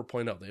Lawnmower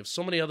 4.0. They have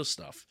so many other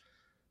stuff.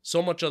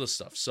 So much other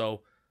stuff.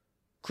 So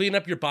clean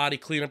up your body,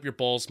 clean up your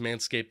balls,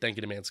 Manscaped. Thank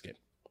you to Manscaped.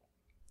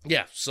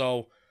 Yeah,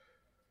 so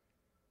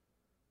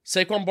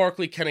Saquon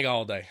Barkley, Kenny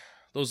Golladay.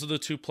 Those are the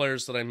two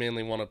players that I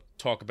mainly want to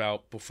talk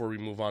about before we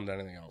move on to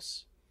anything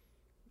else.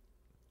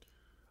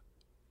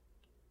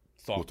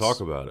 Thoughts? We'll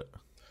talk about it.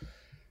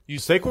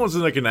 Saquon's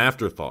like an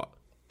afterthought.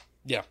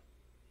 Yeah.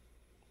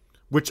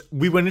 Which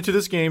we went into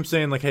this game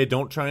saying, like, hey,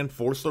 don't try and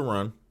force the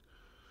run.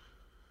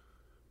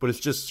 But it's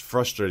just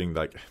frustrating.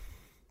 Like,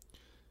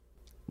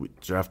 we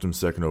draft him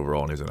second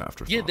overall and he's an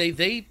afterthought. Yeah,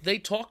 they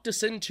talked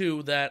us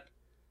into that.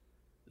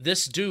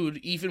 This dude,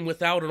 even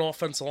without an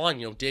offensive line,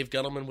 Dave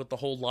Gettleman with the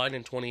whole line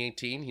in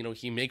 2018,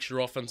 he makes your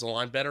offensive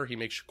line better. He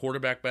makes your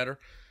quarterback better.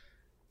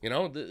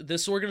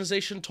 This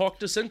organization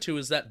talked us into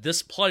is that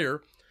this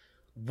player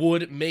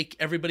would make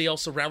everybody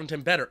else around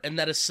him better. And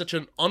that is such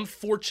an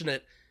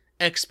unfortunate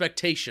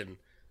expectation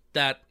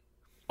that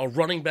a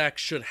running back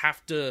should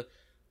have to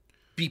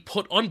be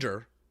put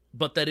under.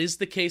 But that is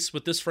the case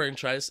with this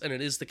franchise, and it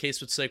is the case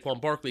with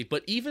Saquon Barkley.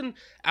 But even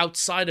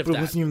outside of that... But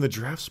it wasn't even the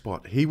draft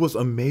spot. He was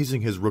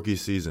amazing his rookie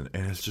season,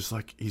 and it's just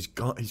like, he's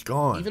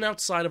gone. Even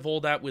outside of all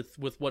that with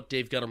what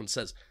Dave Gettleman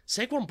says,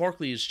 Saquon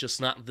Barkley is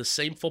just not the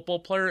same football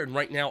player, and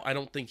right now I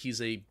don't think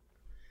he's a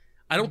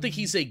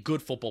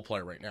good football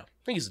player right now.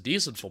 I think he's a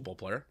decent football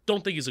player.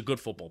 Don't think he's a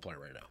good football player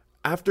right now.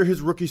 After his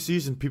rookie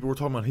season, people were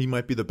talking about he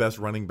might be the best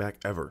running back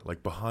ever.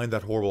 Like, behind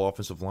that horrible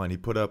offensive line, he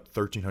put up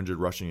 1,300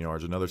 rushing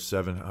yards, another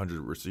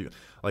 700 receiving.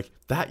 Like,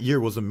 that year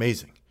was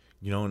amazing.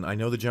 And I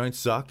know the Giants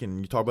suck,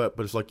 and you talk about it,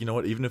 but it's like,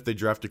 what? Even if they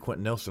drafted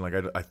Quentin Nelson, like,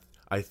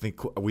 I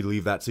think we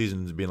leave that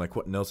season as being like,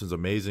 Quentin Nelson's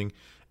amazing,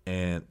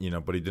 and,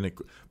 but he didn't.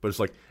 But it's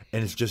like,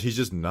 and it's just, he's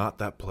just not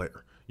that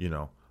player,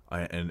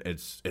 and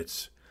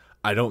it's.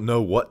 I don't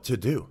know what to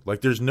do.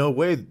 Like, there's no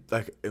way,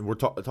 like, and we're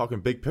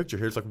talking big picture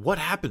here. It's like, what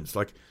happens?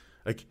 Like,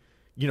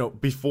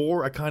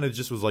 before I kind of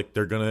just was like,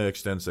 they're going to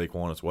extend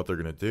Saquon. It's what they're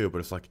going to do. But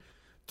it's like,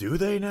 do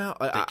they now?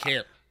 They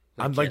can't.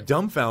 I'm like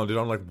dumbfounded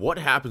on like what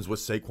happens with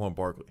Saquon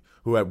Barkley,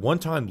 who at one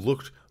time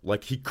looked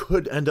like he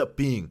could end up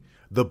being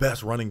the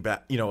best running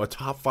back, a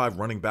top 5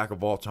 running back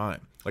of all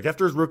time. Like,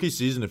 after his rookie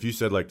season, if you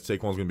said like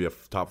Saquon's going to be a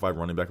top 5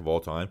 running back of all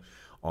time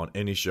on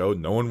any show,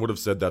 no one would have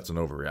said that's an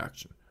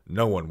overreaction.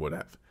 No one would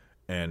have.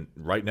 And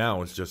right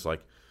now, it's just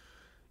like,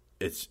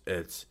 it's.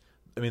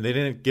 I mean, they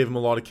didn't give him a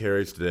lot of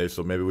carries today,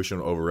 so maybe we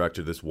shouldn't overreact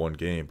to this one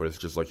game. But it's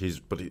just like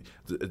he's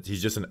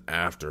just an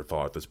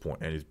afterthought at this point.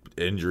 And he's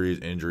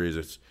injuries.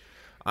 It's,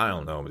 I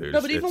don't know, dude.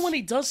 No, but even when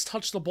he does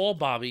touch the ball,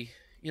 Bobby,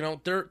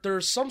 there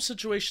are some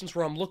situations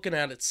where I'm looking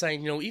at it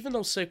saying, even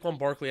though Saquon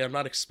Barkley, I'm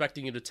not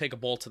expecting you to take a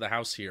ball to the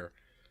house here,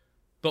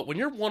 but when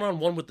you're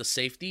one-on-one with the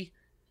safety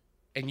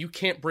and you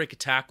can't break a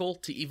tackle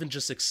to even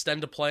just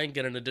extend a play and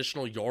get an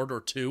additional yard or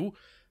two,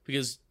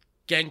 because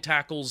gang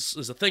tackles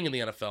is a thing in the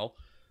NFL.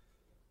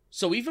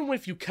 So even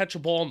if you catch a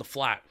ball on the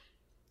flat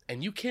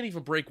and you can't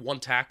even break one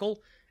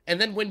tackle, and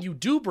then when you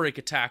do break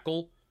a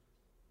tackle,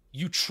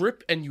 you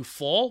trip and you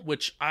fall,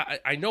 which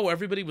I know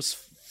everybody was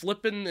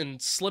flipping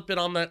and slipping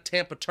on that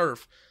Tampa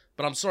turf,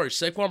 but I'm sorry,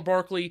 Saquon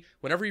Barkley,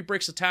 whenever he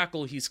breaks a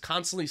tackle, he's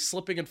constantly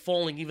slipping and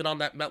falling even on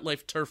that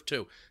MetLife turf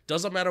too.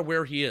 Doesn't matter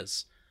where he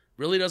is.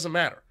 Really doesn't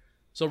matter.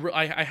 So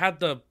I had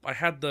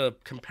the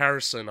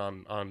comparison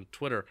on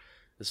Twitter.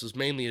 This was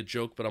mainly a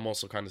joke, but I'm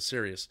also kind of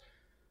serious.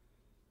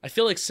 I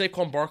feel like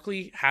Saquon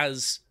Barkley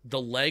has the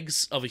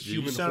legs of a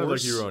human horse. You sounded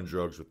like you were on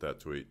drugs with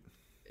that tweet.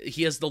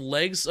 He has the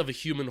legs of a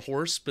human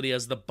horse, but he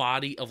has the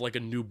body of like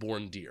a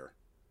newborn deer.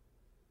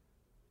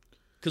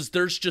 Because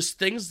there's just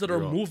things that are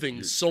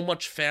moving so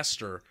much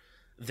faster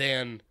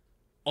than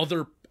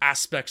other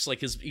aspects.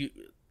 Like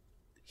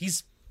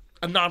he's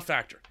a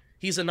non-factor.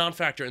 He's a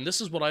non-factor. And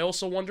this is what I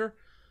also wonder.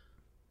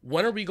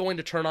 When are we going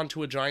to turn on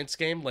to a Giants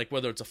game? Like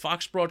whether it's a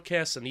Fox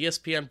broadcast, an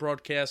ESPN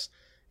broadcast,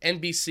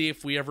 NBC,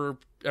 if we ever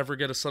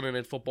get a Sunday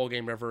Night Football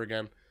game ever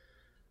again.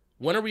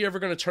 When are we ever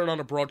going to turn on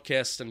a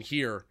broadcast and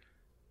hear,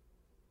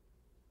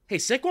 hey,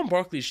 Saquon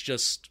Barkley's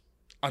just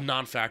a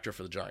non-factor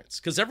for the Giants?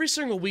 Because every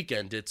single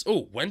weekend it's,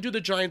 when do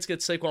the Giants get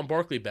Saquon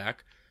Barkley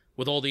back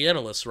with all the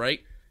analysts,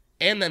 right?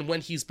 And then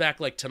when he's back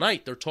like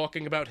tonight, they're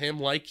talking about him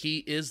like he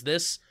is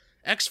this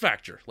X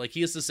factor. Like,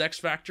 he is this X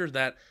factor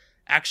that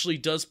actually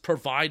does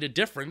provide a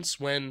difference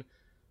when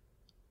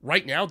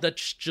right now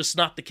that's just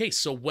not the case.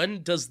 So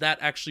when does that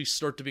actually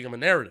start to become a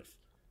narrative?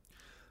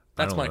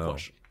 That's my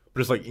question.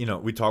 But it's like,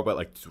 we talk about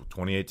like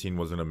 2018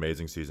 was an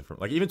amazing season for him.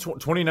 Like even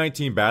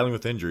 2019 battling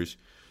with injuries,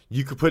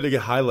 you could put a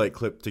highlight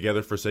clip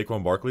together for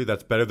Saquon Barkley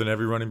that's better than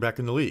every running back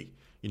in the league.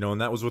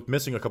 And that was with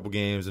missing a couple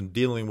games and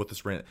dealing with the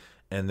sprint.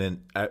 And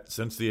then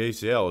since the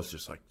ACL, it's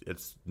just like,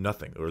 it's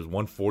nothing. There was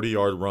one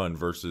 40-yard run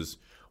versus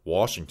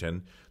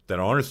Washington that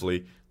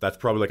honestly, that's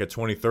probably like a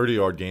 20,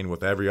 30-yard gain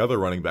with every other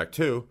running back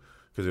too,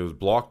 because it was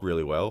blocked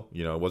really well.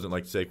 It wasn't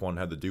like Saquon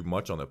had to do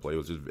much on that play.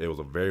 It was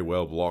a very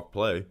well blocked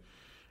play.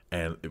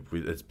 And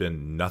it's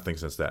been nothing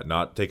since that.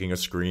 Not taking a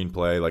screen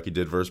play like he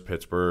did versus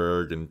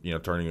Pittsburgh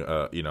and, turning,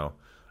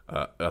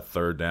 a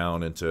third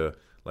down into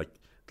like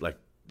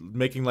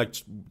making like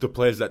the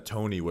plays that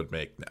Tony would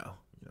make now.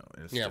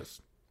 It's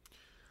just,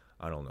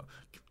 I don't know.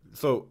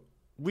 So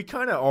we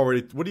kind of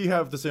already, what do you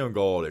have to say on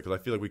Golladay? Because I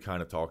feel like we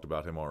kind of talked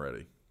about him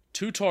already.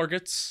 2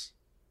 targets.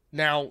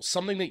 Now,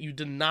 something that you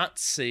did not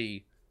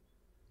see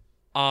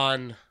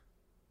on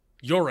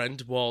your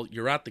end while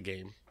you're at the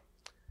game,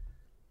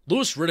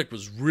 Louis Riddick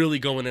was really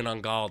going in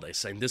on Golladay,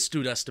 saying this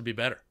dude has to be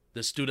better.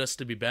 This dude has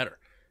to be better.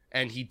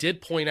 And he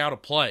did point out a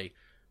play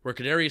where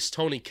Kadarius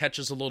Toney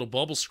catches a little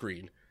bubble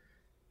screen,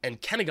 and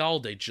Kenny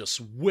Golladay just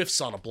whiffs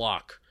on a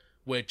block,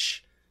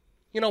 which,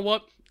 you know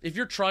what? If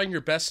you're trying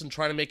your best and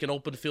trying to make an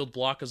open field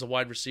block as a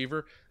wide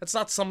receiver, that's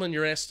not something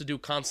you're asked to do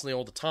constantly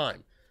all the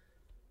time.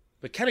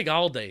 But Kenny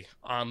Golladay,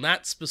 on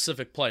that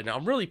specific play, now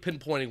I'm really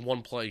pinpointing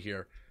one play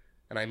here,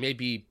 and I may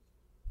be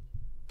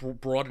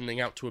broadening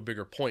out to a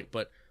bigger point,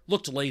 but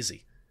looked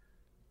lazy.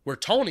 Where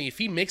Toney, if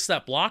he makes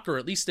that block, or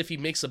at least if he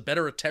makes a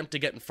better attempt to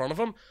get in front of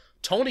him,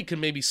 Toney can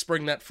maybe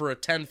spring that for a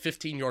 10,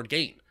 15-yard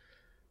gain.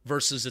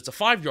 Versus it's a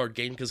 5-yard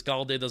gain because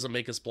Golladay doesn't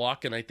make his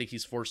block, and I think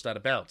he's forced out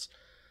of bounds.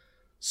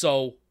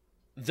 So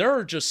there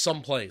are just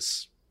some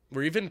plays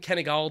where even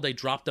Kenny Golladay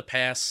dropped the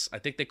pass. I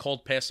think they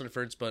called pass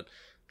interference, but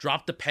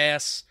dropped the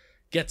pass,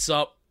 gets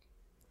up,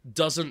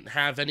 doesn't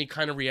have any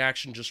kind of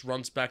reaction, just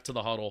runs back to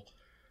the huddle.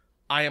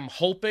 I am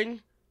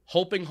hoping,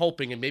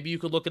 and maybe you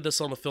could look at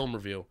this on the film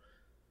review.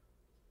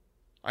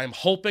 I am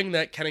hoping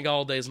that Kenny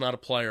Golladay is not a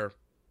player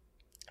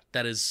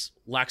that is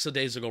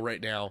lackadaisical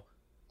right now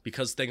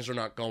because things are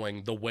not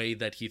going the way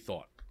that he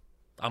thought.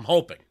 I'm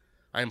hoping.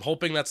 I am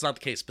hoping that's not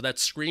the case. But that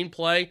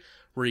screenplay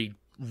where he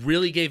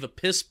really gave a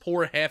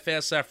piss-poor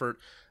half-ass effort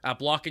at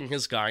blocking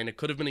his guy, and it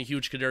could have been a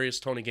huge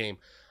Kadarius Toney game,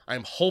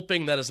 I'm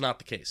hoping that is not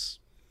the case.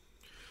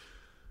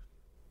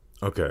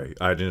 Okay,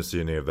 I didn't see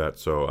any of that,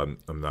 so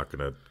I'm not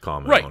going to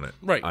comment on it.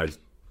 Right. I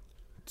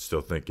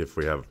still think if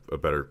we have a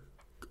better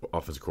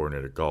offensive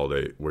coordinator,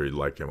 Golladay, where you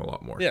like him a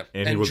lot more. Yeah,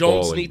 and he was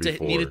Jones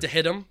needed to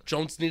hit him.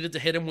 Jones needed to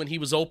hit him when he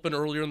was open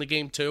earlier in the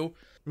game too.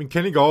 I mean,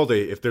 Kenny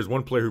Golladay, if there's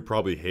one player who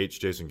probably hates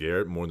Jason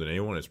Garrett more than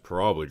anyone, it's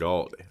probably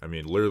Golladay. I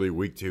mean, literally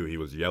week 2, he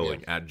was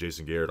yelling at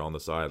Jason Garrett on the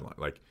sideline.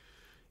 Like,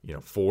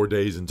 4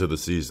 days into the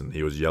season,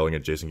 he was yelling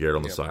at Jason Garrett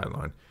on the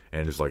sideline.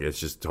 And it's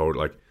just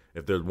total, like,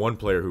 if there's one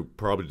player who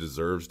probably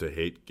deserves to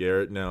hate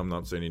Garrett, now I'm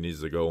not saying he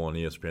needs to go on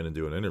ESPN and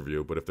do an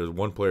interview, but if there's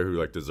one player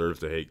who deserves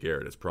to hate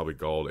Garrett, it's probably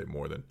Golladay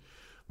more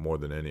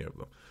than any of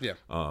them. Yeah.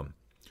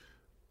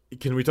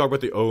 Can we talk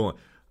about the O-line?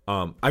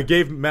 I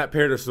gave Matt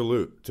Parrott a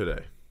salute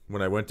today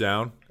when I went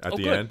down at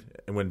the end,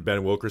 and when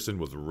Ben Wilkerson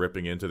was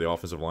ripping into the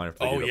offensive line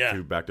after they gave up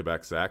 2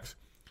 back-to-back sacks.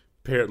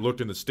 Parrott looked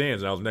in the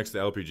stands, and I was next to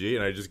LPG,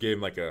 and I just gave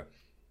him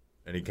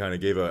and he kind of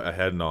gave a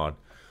head nod.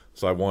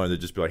 So I wanted to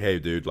just be like, hey,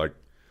 dude,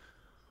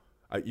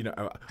 I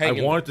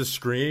wanted to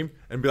scream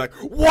and be like,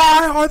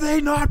 why are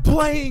they not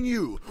playing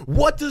you?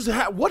 What has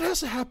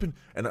to happen?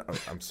 And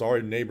I'm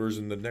sorry, neighbors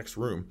in the next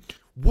room.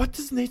 What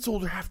does Nate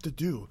Solder have to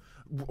do?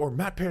 Or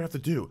Matt Parrott have to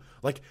do?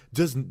 Like,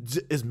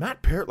 is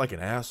Matt Parrott like an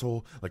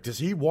asshole? Like, does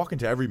he walk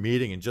into every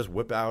meeting and just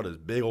whip out his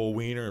big old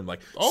wiener and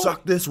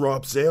suck this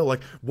Rob Sale?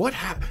 Like,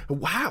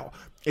 how?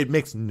 It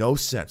makes no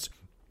sense.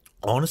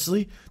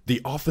 Honestly, the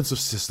offensive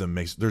system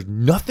there's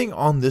nothing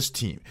on this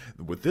team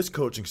with this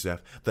coaching staff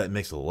that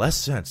makes less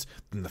sense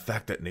than the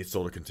fact that Nate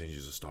Solder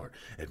continues to start.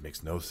 It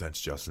makes no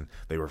sense, Justin.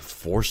 They were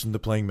forced into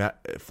playing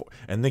Matt,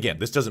 and again,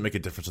 this doesn't make a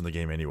difference in the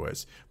game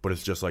anyways. But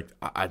it's just like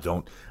I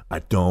don't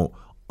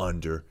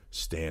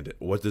understand it.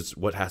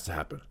 What has to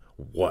happen?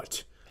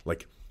 What?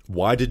 Like,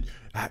 why did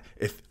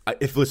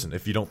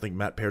if you don't think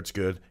Matt Parrott's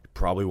good, it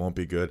probably won't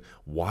be good.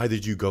 Why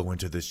did you go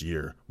into this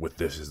year with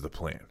this as the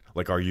plan?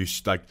 Like, are you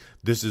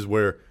this is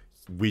where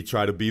we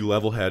try to be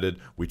level-headed.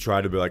 We try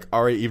to be like,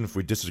 all right, even if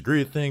we disagree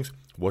with things,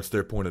 what's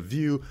their point of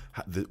view?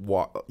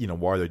 Why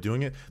are they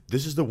doing it?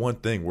 This is the one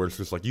thing where it's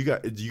just like, are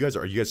you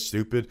guys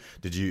stupid?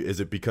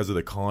 Is it because of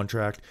the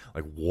contract?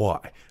 Like,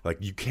 why? Like,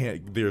 you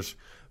can't. There's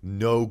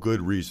no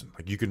good reason.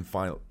 Like, you can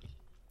find.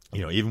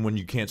 Even when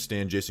you can't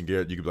stand Jason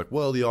Garrett, you could be like,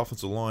 well, the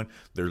offensive line.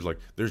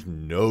 There's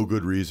no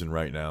good reason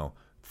right now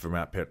for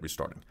Matt Parrott to be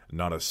starting.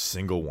 Not a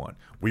single one.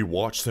 We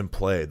watched him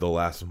play the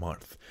last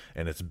month,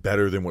 and it's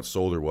better than what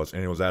Solder was,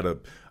 and it was at a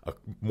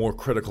more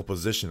critical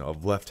position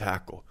of left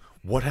tackle.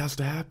 What has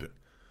to happen?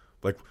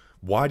 Like,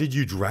 why did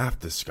you draft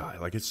this guy?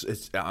 Like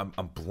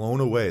I'm blown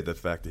away the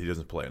fact that he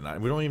doesn't play.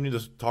 And we don't even need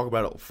to talk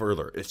about it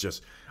further. It's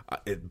just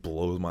it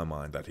blows my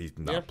mind that he's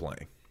not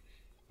playing.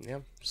 Yeah.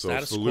 So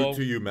Status salute quo.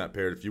 to you, Matt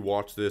Parrott. If you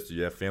watch this,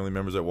 you have family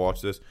members that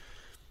watch this.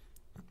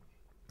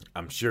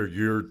 I'm sure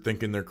you're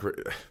thinking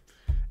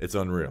it's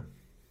unreal.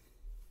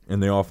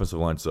 And the offensive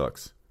line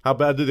sucks. How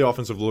bad did the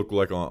offensive look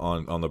like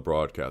on the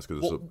broadcast?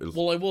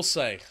 Well, I will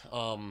say,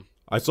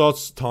 I saw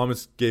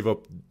Thomas gave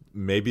up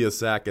maybe a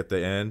sack at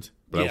the end,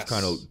 but yes.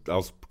 I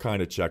was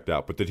kind of checked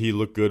out. But did he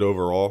look good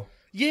overall?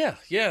 Yeah.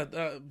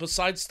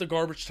 Besides the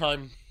garbage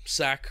time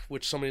sack,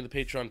 which somebody in the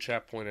Patreon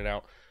chat pointed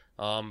out,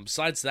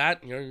 besides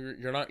that,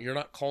 you're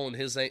not calling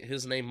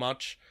his name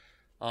much.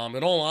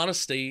 In all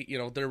honesty,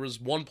 there was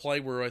one play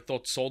where I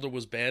thought Solder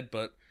was bad,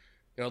 but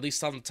at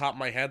least on the top of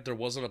my head, there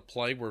wasn't a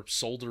play where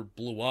Solder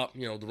blew up.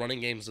 The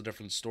running game is a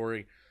different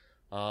story.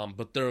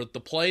 But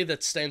the play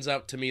that stands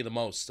out to me the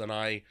most, and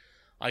I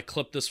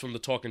clipped this from the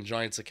Talking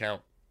Giants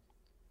account.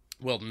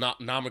 Well, not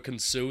Ndamukong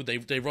Suh.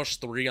 They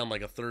rushed 3 on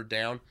like a third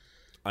down.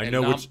 I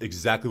know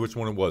exactly which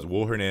one it was.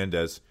 Will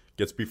Hernandez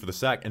gets beat for the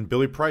sack, and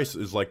Billy Price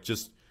is like,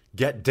 just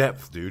get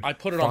depth, dude. I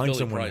put it on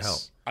Billy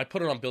Price. I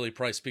put it on Billy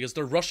Price because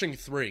they're rushing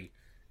 3,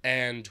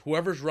 and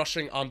whoever's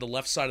rushing on the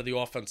left side of the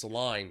offensive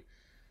line,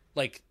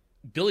 like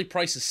Billy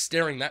Price is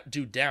staring that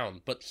dude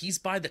down, but he's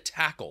by the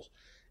tackle,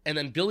 and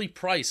then Billy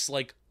Price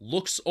like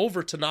looks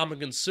over to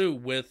Ndamukong Suh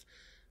with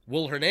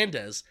Will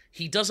Hernandez.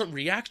 He doesn't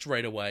react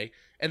right away,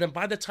 and then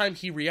by the time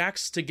he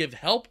reacts to give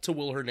help to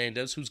Will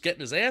Hernandez, who's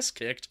getting his ass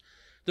kicked,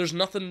 there's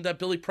nothing that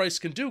Billy Price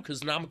can do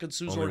because Ndamukong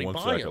Suh's already by him.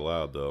 Only one sack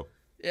allowed, though.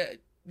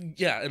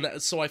 Yeah,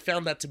 and so I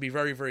found that to be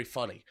very, very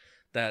funny.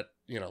 That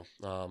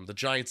the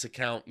Giants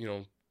account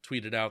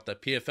tweeted out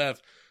that PFF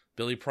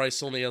Billy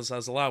Price only has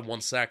allowed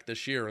 1 sack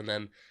this year, and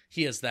then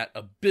he has that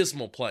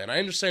abysmal play. And I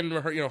understand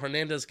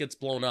Hernandez gets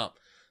blown up,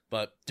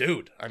 but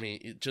dude, I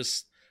mean,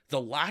 just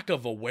the lack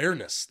of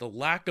awareness, the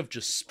lack of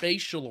just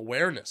spatial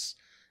awareness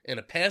in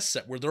a pass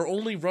set where they're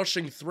only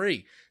rushing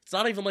 3. It's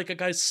not even like a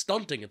guy's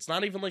stunting. It's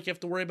not even like you have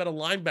to worry about a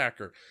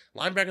linebacker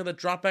that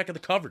drop back in the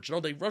coverage. No,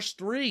 they rush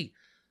 3.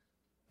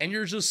 And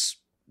you're just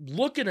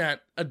looking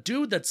at a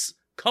dude that's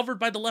covered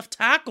by the left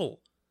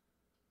tackle.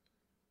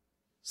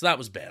 So that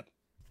was bad.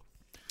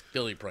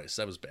 Billy Price,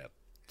 that was bad.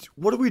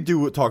 What do we do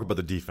with talk about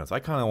the defense? I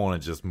kind of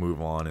want to just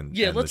move on and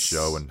end the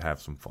show and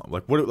have some fun.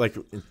 Like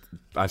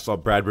I saw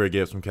Bradbury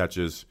gave some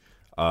catches.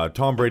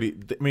 Tom Brady,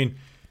 I mean,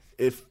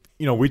 if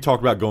we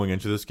talked about going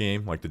into this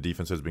game, like the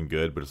defense has been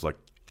good, but it's like,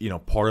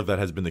 part of that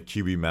has been the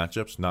QB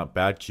matchups, not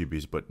bad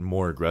QBs, but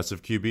more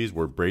aggressive QBs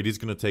where Brady's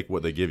going to take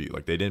what they give you.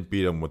 Like they didn't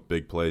beat him with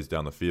big plays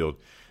down the field,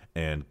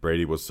 and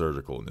Brady was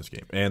surgical in this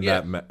game. And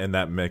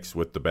that mix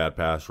with the bad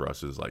pass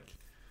rush is like,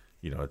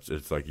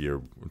 it's like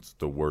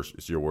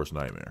it's your worst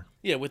nightmare.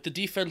 Yeah, with the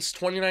defense,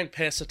 29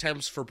 pass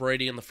attempts for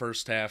Brady in the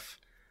first half.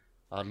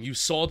 You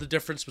saw the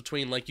difference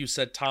between, like you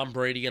said, Tom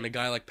Brady and a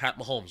guy like Pat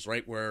Mahomes,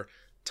 right? Where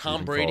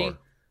Tom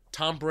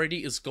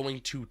Brady is going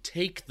to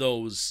take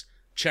those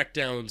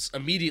checkdowns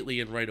immediately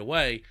and right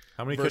away.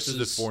 How many catches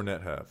did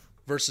Fournette have?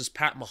 Versus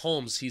Pat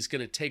Mahomes, he's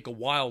going to take a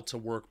while to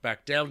work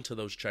back down to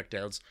those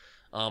checkdowns.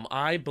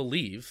 I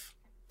believe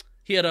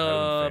he had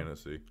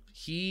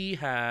he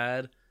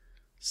had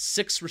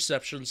 6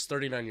 receptions,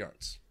 39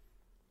 yards.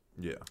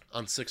 Yeah,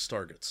 on 6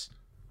 targets.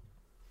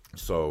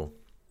 So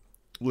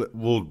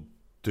we'll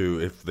do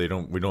if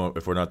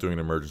we're not doing an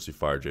emergency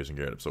fire Jason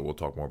Garrett. So we'll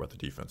talk more about the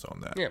defense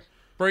on that. Yeah.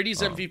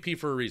 Brady's MVP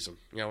for a reason,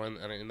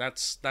 and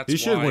that's he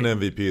should win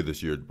MVP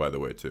this year. By the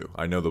way, too.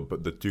 I know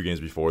the 2 games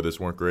before this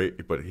weren't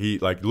great, but he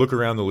look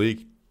around the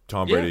league,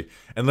 Tom Brady.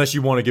 Unless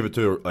you want to give it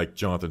to like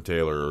Jonathan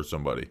Taylor or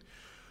somebody,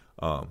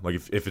 like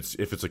if it's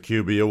a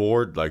QB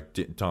award,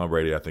 like Tom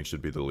Brady, I think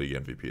should be the league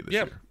MVP this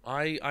year.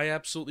 I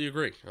absolutely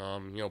agree.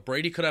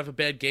 Brady could have a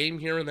bad game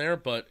here and there,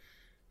 but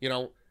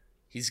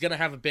he's gonna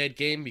have a bad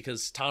game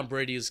because Tom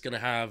Brady is gonna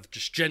have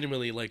just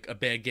genuinely like a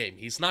bad game.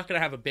 He's not gonna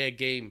have a bad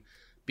game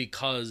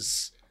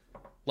because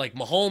like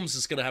Mahomes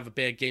is going to have a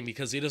bad game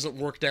because he doesn't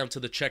work down to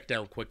the check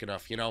down quick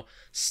enough.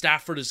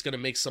 Stafford is going to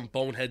make some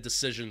bonehead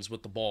decisions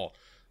with the ball.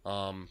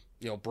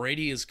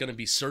 Brady is going to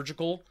be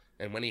surgical,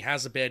 and when he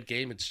has a bad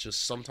game, it's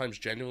just sometimes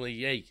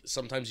genuinely,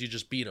 sometimes you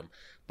just beat him.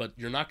 But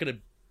you're not going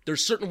to –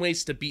 there's certain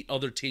ways to beat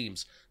other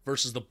teams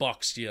versus the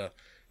Bucs.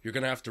 You're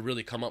going to have to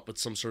really come up with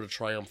some sort of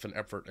triumphant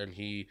effort, and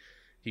he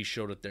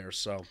showed it there.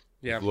 So,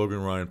 yeah. If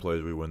Logan Ryan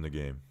plays, we win the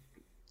game.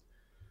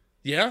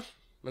 Yeah?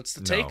 That's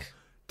the take? No.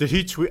 Did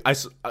he tweet?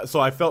 So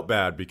I felt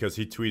bad because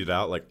he tweeted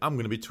out like, "I'm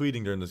going to be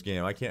tweeting during this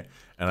game. I can't."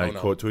 And I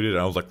quote tweeted, and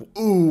I was like,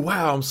 "Ooh,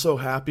 wow, I'm so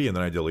happy." And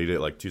then I deleted it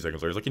like 2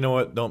 seconds later. I was like, you know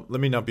what? Let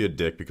me not be a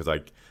dick because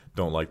I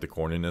don't like the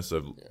corniness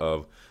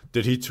of.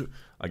 Did he?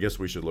 I guess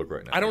we should look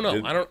right now. I don't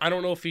know. I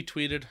don't know if he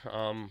tweeted.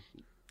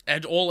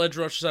 All edge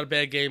rushers had a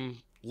bad game.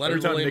 Every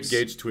time Nick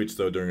Gage tweets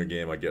though during a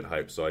game, I get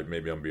hyped. So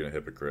maybe I'm being a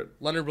hypocrite.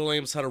 Leonard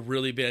Williams had a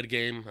really bad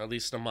game, at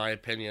least in my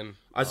opinion.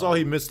 I saw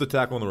he missed the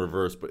tackle in the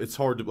reverse, but it's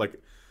hard to like.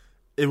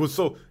 It was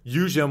so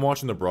usually I'm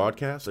watching the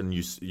broadcast and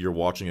you're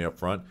watching it up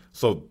front.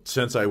 So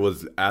since I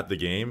was at the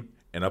game,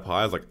 And up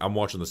high, I was like, I'm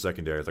watching the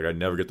secondary. It's like I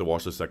never get to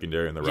watch the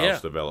secondary and the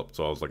routes develop.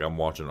 So I was like,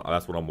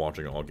 that's what I'm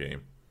watching all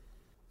game.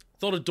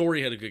 Thought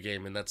Adoree had a good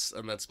game, and that's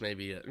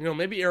maybe it.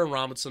 Maybe Aaron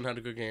Robinson had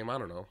a good game. I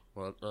don't know,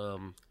 but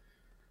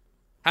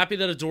happy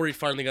that Adoree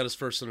finally got his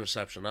first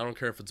interception. I don't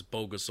care if it's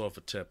bogus off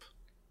a tip.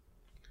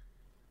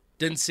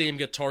 Didn't see him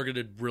get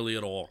targeted really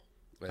at all.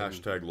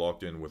 And #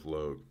 locked in with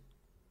load.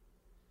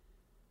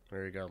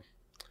 There you go.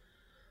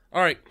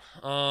 All right.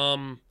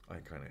 I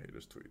kind of hate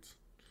his tweets.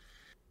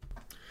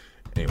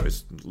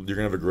 Anyways, you're going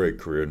to have a great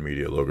career in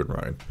media, Logan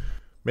Ryan.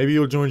 Maybe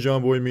you'll join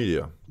John Boy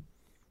Media.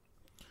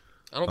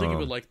 I don't think he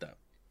would like that.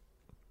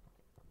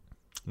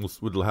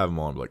 We'll have him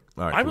on. Like,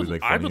 all right, I would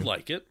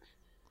like it.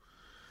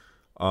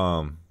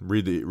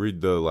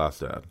 Read the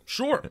last ad.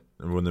 Sure.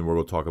 And then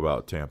we'll talk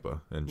about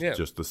Tampa and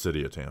just the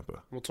city of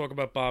Tampa. We'll talk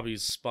about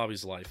Bobby's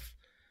life.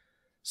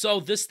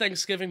 So this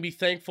Thanksgiving, be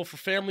thankful for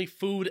family,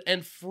 food,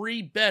 and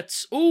free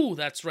bets. Ooh,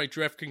 that's right.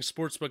 DraftKings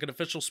Sportsbook, an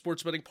official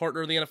sports betting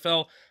partner of the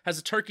NFL, has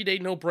a Turkey Day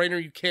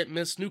no-brainer you can't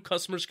miss. New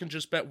customers can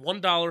just bet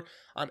 $1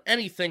 on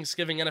any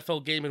Thanksgiving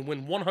NFL game and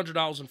win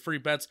 $100 in free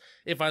bets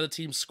if either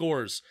team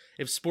scores.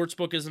 If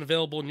Sportsbook isn't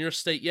available in your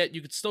state yet,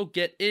 you could still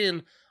get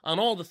in on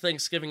all the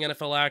Thanksgiving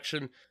NFL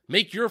action.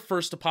 Make your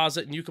first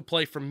deposit and you can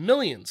play for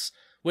millions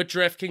with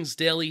DraftKings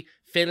daily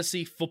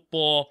fantasy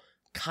football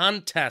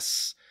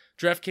contests.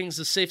 DraftKings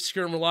is safe,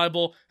 secure, and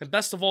reliable, and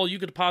best of all, you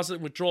can deposit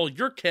and withdraw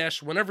your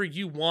cash whenever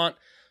you want.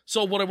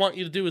 So what I want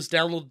you to do is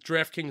download the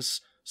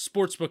DraftKings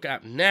Sportsbook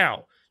app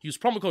now. Use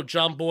promo code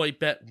JOHNBOY,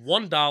 bet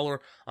 $1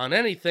 on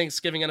any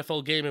Thanksgiving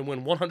NFL game and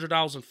win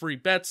 $100 in free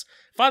bets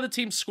if either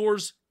team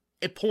scores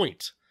a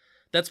point.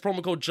 That's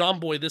promo code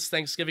JOHNBOY this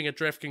Thanksgiving at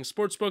DraftKings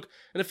Sportsbook,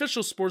 an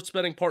official sports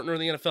betting partner of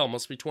the NFL.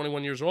 Must be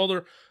 21 years or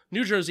older.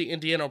 New Jersey,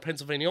 Indiana, or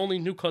Pennsylvania only.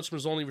 New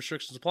customers only.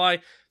 Restrictions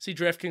apply. See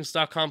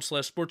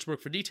DraftKings.com/sportsbook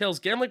for details.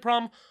 Gambling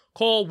problem?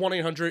 Call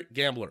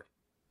 1-800-GAMBLER.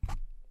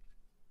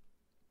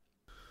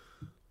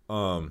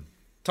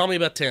 Tell me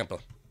about Tampa.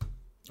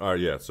 All right,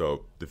 yeah.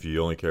 So if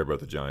you only care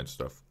about the Giants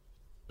stuff,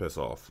 piss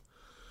off.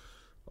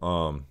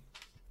 I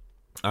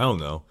don't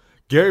know.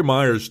 Gary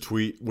Myers'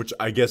 tweet, which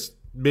I guess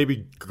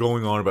maybe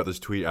going on about this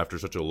tweet after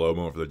such a low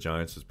moment for the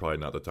Giants is probably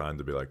not the time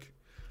to be like.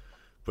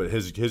 But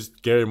his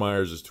Gary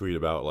Myers' tweet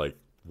about like,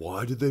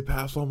 why did they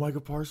pass on Micah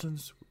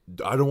Parsons?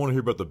 I don't want to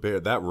hear about the Bear.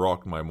 That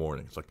rocked my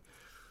morning. It's like,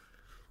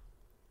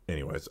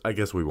 anyways, I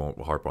guess we won't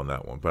harp on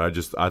that one. But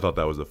I thought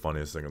that was the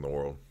funniest thing in the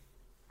world.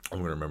 I'm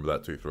gonna remember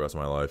that tweet for the rest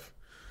of my life.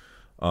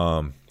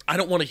 I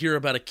don't want to hear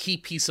about a key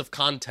piece of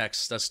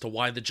context as to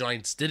why the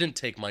Giants didn't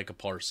take Micah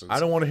Parsons.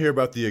 I don't want to hear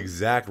about the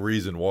exact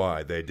reason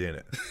why they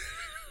didn't.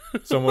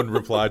 Someone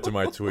replied to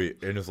my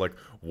tweet and it's like,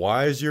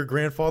 why is your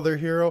grandfather a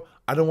hero?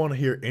 I don't want to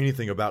hear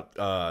anything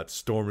about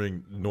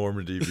storming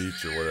Normandy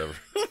Beach or whatever.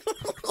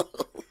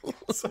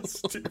 So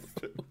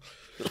stupid.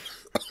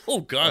 Oh,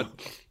 God.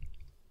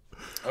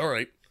 All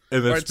right.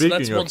 And then so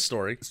that's one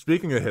story.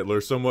 Speaking of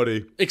Hitler,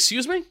 somebody...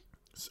 Excuse me?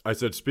 I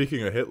said,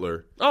 speaking of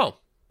Hitler... Oh.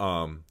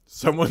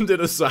 Someone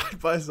did a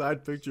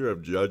side-by-side picture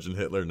of Judge and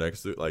Hitler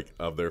next to, like,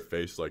 of their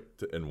face, like,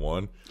 in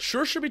one.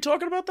 Sure should be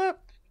talking about that?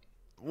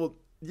 Well...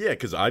 Yeah,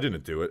 because I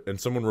didn't do it, and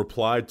someone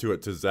replied to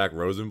it to Zach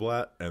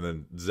Rosenblatt, and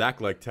then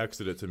Zach like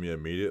texted it to me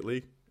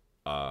immediately,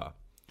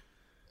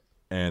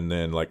 and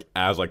then like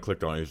as I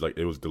clicked on it, he's like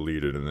it was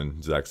deleted, and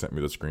then Zach sent me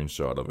the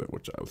screenshot of it,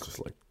 which I was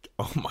just like,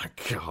 oh my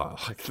god!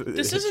 Like,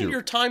 this isn't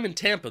your time in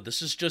Tampa.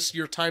 This is just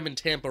your time in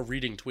Tampa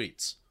reading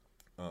tweets.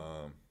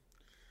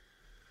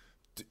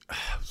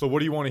 So what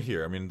do you want to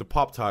hear? I mean, the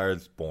pop tire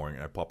is boring.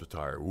 I popped a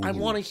tire. Ooh. I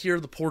want to hear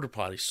the porta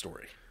potty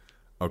story.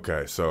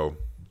 Okay, so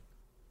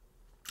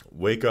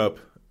wake up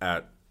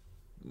at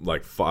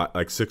like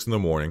 6 in the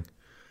morning,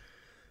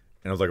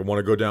 and I was like, I want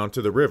to go down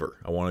to the river.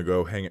 I want to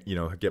go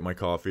get my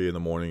coffee in the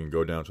morning and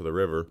go down to the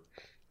river.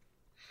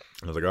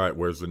 And I was like, all right,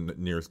 where's the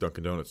nearest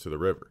Dunkin' Donuts to the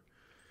river?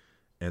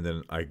 And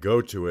then I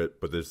go to it,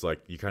 but there's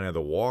like you kind of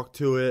have to walk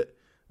to it,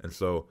 and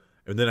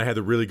then I had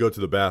to really go to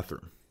the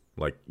bathroom.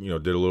 Like did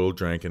a little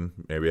drinking.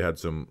 Maybe I had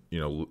some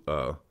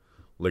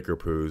liquor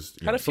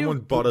poos.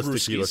 Someone bought us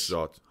tequila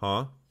shots,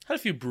 huh? Had a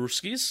few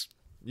brewskis.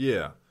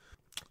 Yeah,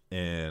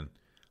 and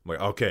I'm like,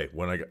 okay,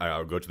 when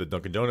I'll go to the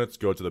Dunkin' Donuts,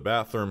 go to the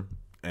bathroom,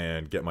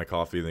 and get my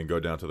coffee, and then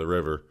go down to the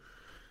river.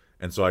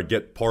 And so I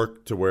get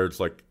parked to where it's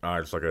like a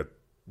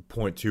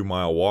 0.2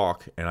 mile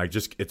walk, and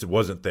it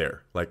wasn't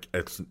there. Like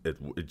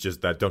it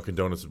just that Dunkin'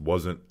 Donuts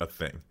wasn't a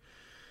thing.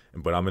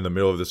 But I'm in the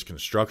middle of this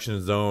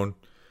construction zone,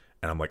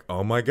 and I'm like,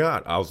 oh my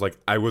god! I was like,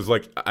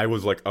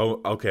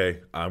 oh okay,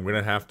 I'm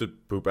gonna have to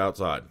poop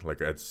outside. Like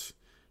it's,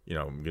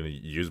 I'm gonna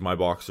use my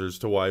boxers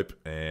to wipe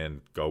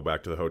and go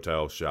back to the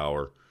hotel,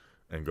 shower,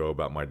 and go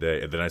about my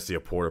day. And then I see a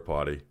porta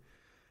potty,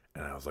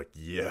 and I was like,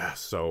 yeah.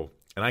 So,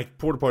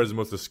 porta potties are the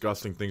most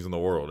disgusting things in the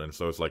world. And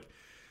so it's like,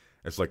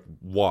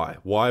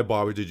 why,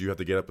 Bobby, did you have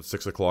to get up at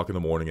 6 o'clock in the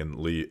morning and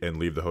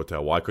leave the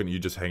hotel? Why couldn't you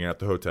just hang out at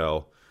the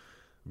hotel,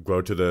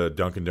 go to the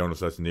Dunkin'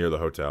 Donuts that's near the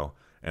hotel?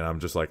 And I'm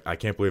just like, I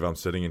can't believe I'm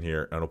sitting in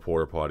here on a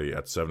porta potty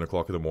at 7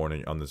 o'clock in the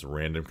morning on this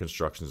random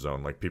construction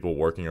zone, like people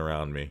working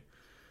around me,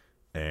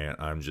 and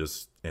I'm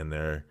just in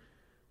there.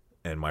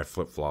 and my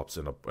flip flops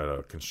at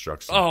a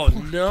construction. Oh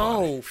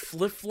no,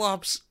 flip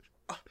flops.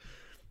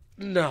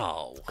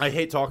 No. I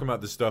hate talking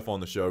about this stuff on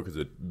the show because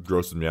it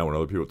grosses me out when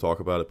other people talk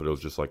about it. But it was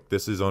just like,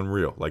 this is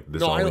unreal. Like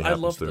this only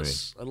happens love to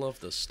this. me. I love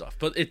this stuff,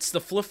 but it's the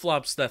flip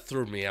flops that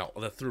threw me out.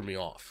 That threw me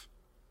off.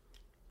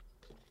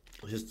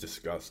 It's just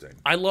disgusting.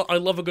 I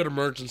love a good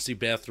emergency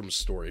bathroom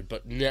story,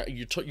 but now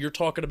you're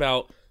talking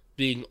about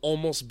being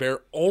almost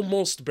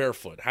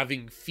barefoot,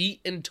 having feet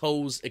and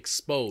toes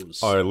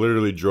exposed. I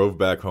literally drove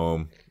back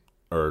home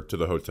or to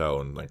the hotel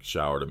and like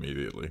showered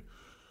immediately.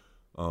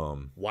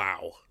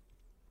 Wow.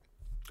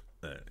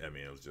 I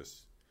mean, it was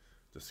just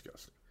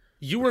disgusting.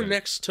 You were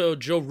next to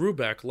Joe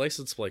Rubeck,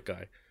 license plate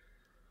guy,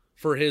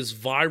 for his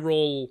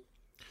viral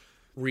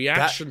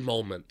reaction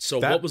moment. So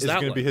what was that like?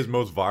 That's going to be his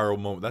most viral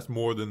moment. That's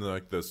more than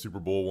like the Super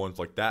Bowl ones.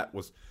 Like that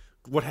was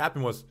what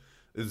happened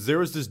is there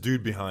was this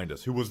dude behind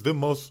us who was the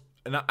most,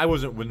 and I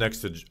wasn't next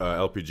to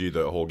LPG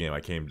the whole game.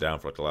 I came down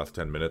for like the last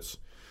 10 minutes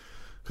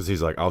because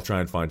he's like, I'll try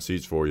and find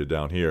seats for you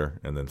down here.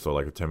 And then so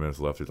like with 10 minutes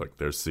left, he's like,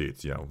 there's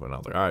seats, you know. And I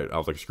was like, all right. I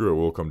was like, screw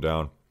it, we'll come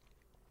down.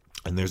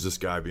 And there's this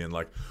guy being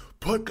like,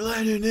 put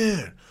Glennon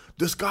in.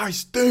 This guy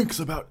stinks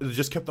about. It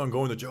just kept on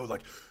going to Joe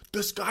like,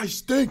 this guy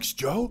stinks,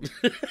 Joe.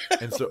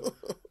 And so,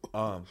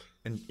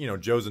 and you know,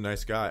 Joe's a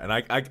nice guy, and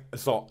I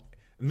saw,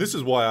 and this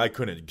is why I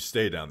couldn't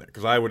stay down there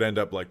because I would end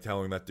up like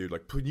telling that dude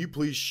like, can you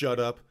please shut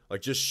up?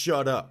 Like, just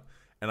shut up.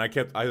 And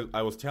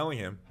I was telling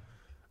him,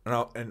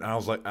 and I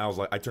was like,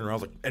 I turned around, I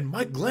was like, and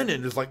Mike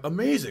Glennon is like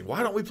amazing.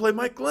 Why don't we play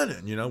Mike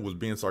Glennon? You know, was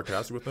being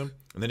sarcastic with him,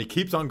 and then he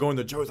keeps on going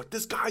to Joe. He's like,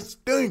 this guy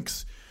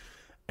stinks.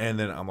 And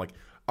then I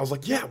was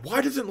like, yeah, why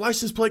doesn't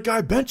license plate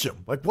guy bench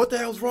him? Like, what the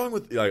hell's wrong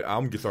with? Like,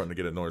 I'm starting to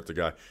get annoyed with the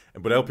guy.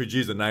 But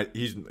LPG's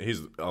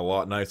he's a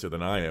lot nicer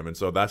than I am, and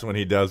so that's when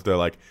he does the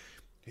like,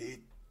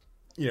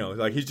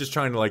 like he's just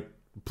trying to like,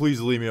 please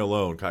leave me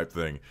alone type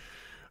thing.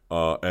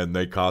 And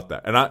they caught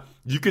that, and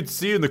you could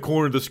see in the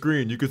corner of the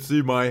screen, you could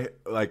see my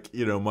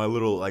my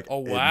little like, oh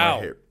wow,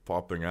 my hair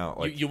popping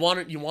out. Like, you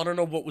want to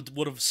know what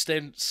would have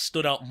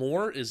stood out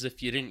more is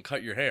if you didn't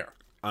cut your hair.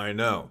 I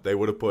know they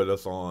would have put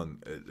us on.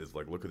 It's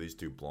like, look at these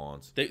two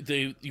blondes.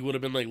 You would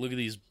have been like, look at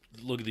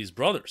these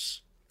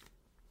brothers.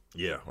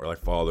 Yeah, or like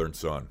father and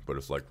son, but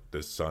it's like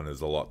this son is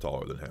a lot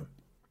taller than him.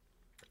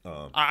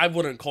 I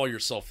wouldn't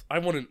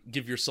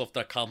give yourself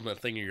that compliment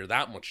thinking you're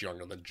that much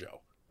younger than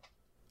Joe.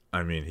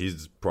 I mean,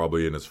 he's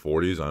probably in his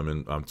 40s.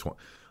 I'm 20.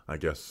 I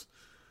guess.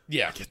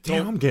 Yeah.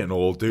 Damn, I'm getting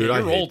old, dude. Yeah,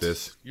 I hate old.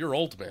 this. You're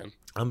old, man.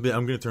 I'm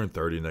gonna turn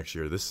 30 next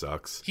year. This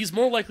sucks. He's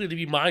more likely to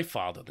be my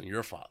father than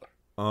your father.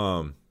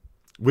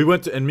 We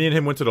went to, and me and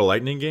him went to the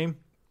Lightning game,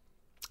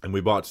 and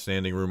we bought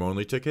standing room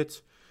only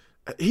tickets.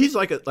 He's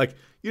like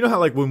you know how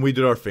like when we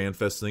did our fan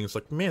fest thing, it's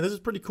like, man, this is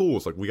pretty cool.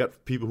 It's like we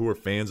got people who are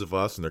fans of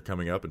us and they're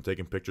coming up and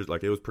taking pictures.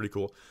 Like, it was pretty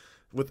cool.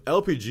 With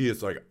LPG,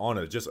 it's like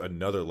on just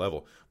another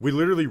level. We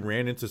literally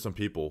ran into some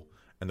people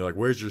and they're like,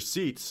 where's your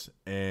seats?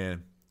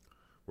 And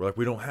we're like,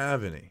 we don't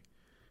have any.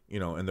 You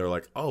know, and they're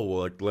like, oh, well,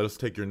 like, let us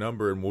take your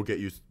number and we'll get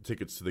you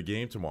tickets to the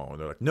game tomorrow. And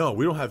they're like, no,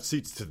 we don't have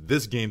seats to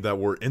this game that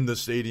we're in the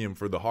stadium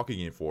for the hockey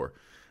game for.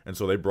 And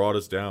so they brought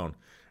us down,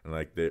 and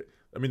like they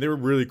were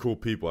really cool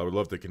people. I would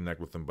love to connect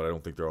with them, but I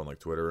don't think they're on like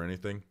Twitter or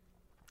anything.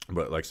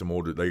 But like some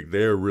older,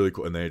 they're really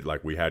cool,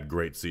 and we had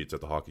great seats at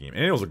the hockey game,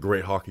 and it was a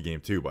great hockey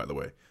game too, by the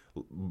way.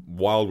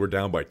 Wild were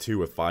down by 2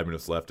 with 5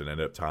 minutes left and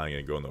ended up tying it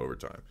and going to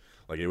overtime.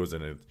 Like, it was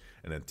an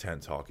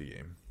intense hockey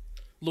game.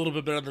 A little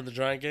bit better than the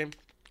Giant game.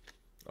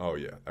 Oh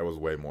yeah, that was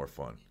way more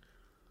fun.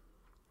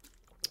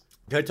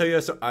 Can I tell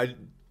you something? I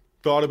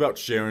thought about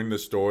sharing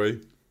this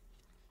story,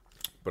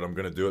 but I'm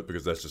going to do it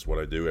because that's just what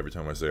I do every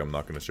time I say I'm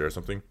not going to share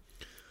something.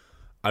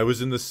 I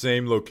was in the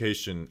same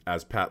location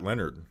as Pat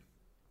Leonard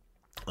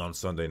on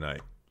Sunday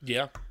night.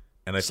 Yeah.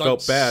 And I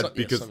felt bad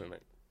because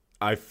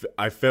I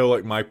felt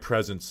like my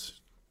presence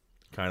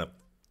kind of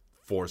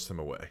forced him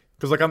away.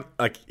 Because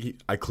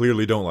I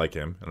clearly don't like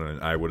him,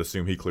 and I would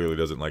assume he clearly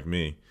doesn't like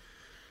me.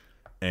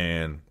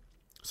 And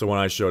so when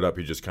I showed up,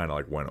 he just kind of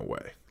like went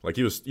away. Like,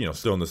 he was,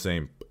 still in the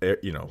same,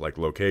 like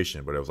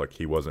location, but it was like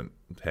he wasn't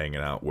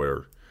hanging out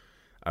where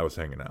I was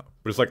hanging out.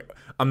 But it's like,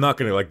 I'm not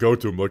going to like go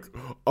to him like,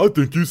 I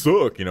think you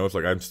suck. It's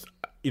like, I'm,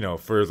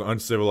 for as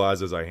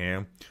uncivilized as I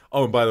am.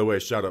 Oh, and by the way,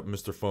 shout out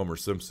Mr. Fomer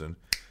Simpson,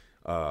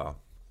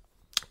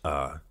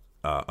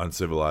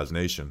 Uncivilized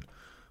Nation.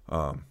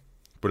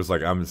 But it's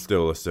like, I'm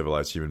still a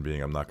civilized human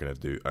being. I'm not going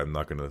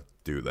to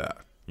do that.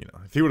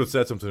 If he would have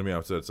said something to me, I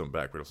would have said something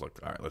back. But it's like,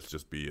 all right, let's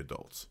just be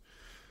adults.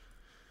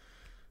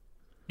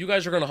 You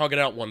guys are going to hug it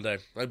out one day.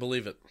 I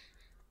believe it.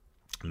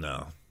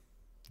 No.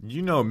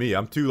 You know me.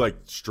 I'm too, like,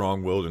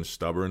 strong-willed and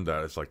stubborn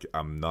that it's like,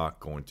 I'm not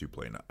going to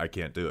play now. I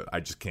can't do it. I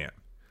just can't.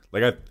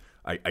 Like,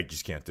 I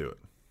just can't do it.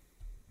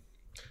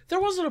 There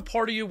wasn't a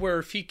part of you where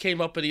if he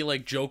came up and he,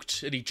 like,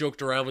 joked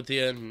around with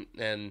you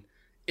and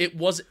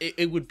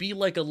it would be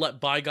like a let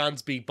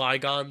bygones be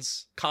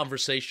bygones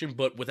conversation,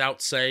 but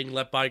without saying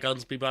let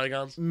bygones be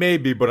bygones.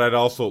 Maybe, but I'd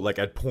also like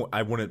I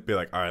wouldn't be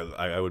like, all right,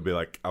 I would be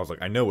like, I was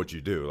like, I know what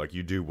you do. Like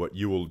you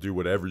will do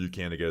whatever you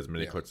can to get as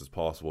many clicks as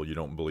possible. You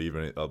don't believe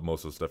in it,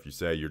 most of the stuff you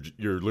say.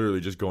 You're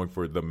literally just going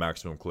for the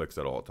maximum clicks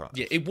at all times.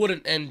 Yeah, it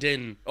wouldn't end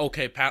in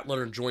okay. Pat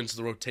Leonard joins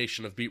the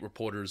rotation of beat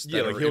reporters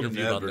that are he'll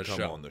interviewed never on the come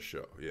show. on the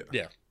show. Yeah.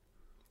 Yeah.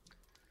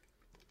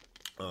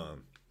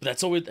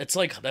 That's always that's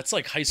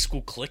like high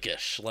school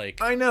cliquish.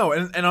 Like I know,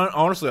 and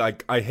honestly,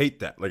 I hate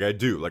that. Like I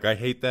do. Like I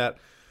hate that.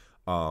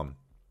 And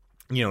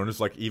it's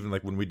like even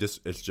like when we just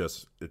I felt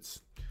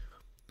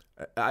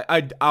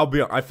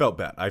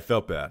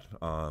bad.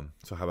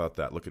 So how about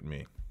that? Look at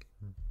me.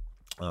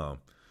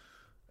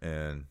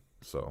 And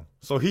so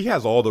he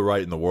has all the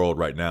right in the world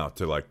right now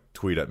to like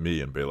tweet at me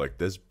and be like,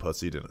 this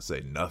pussy didn't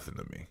say nothing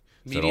to me.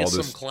 Media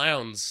some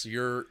clowns.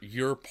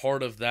 You're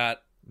part of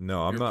that.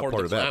 No, I'm not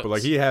part of that. But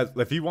like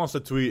if he wants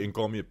to tweet and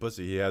call me a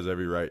pussy, he has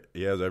every right.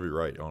 He has every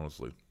right,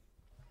 honestly.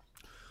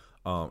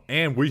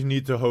 And we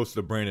need to host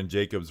the Brandon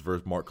Jacobs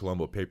versus Mark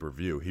Colombo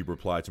pay-per-view. He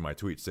replied to my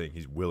tweet saying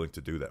he's willing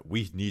to do that.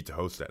 We need to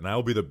host that, and I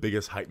will be the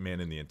biggest hype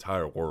man in the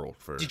entire world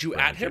for. Did you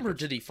Brandon at him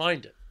Jacobs. or did he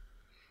find it?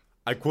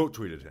 I quote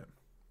tweeted him.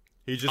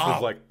 He just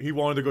was like, he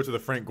wanted to go to the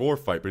Frank Gore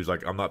fight, but he's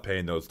like, I'm not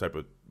paying those type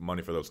of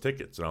money for those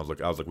tickets. And I was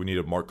like, we need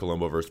a Mark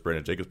Colombo versus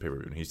Brandon Jacobs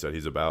pay-per-view, and he said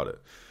he's about it.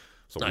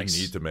 So nice.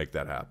 We need to make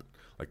that happen.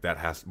 Like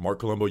that Mark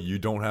Colombo, you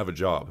don't have a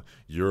job.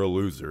 You're a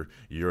loser.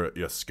 You're a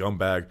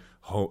scumbag.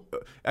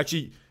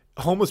 Actually,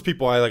 homeless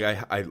people, I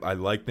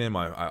like them.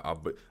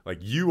 But like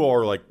you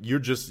are like you're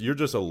just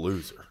a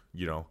loser.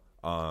 And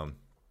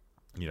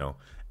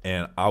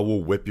I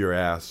will whip your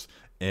ass,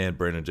 and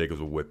Brandon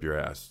Jacobs will whip your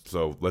ass.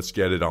 So let's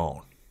get it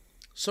on.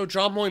 So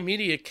John Moy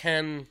Media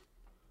can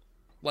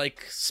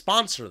like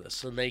sponsor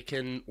this, and they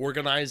can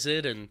organize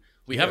it, and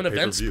we have an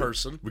events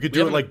person. We could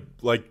do it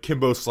like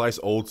Kimbo Slice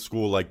old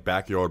school like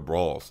backyard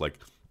brawls. Like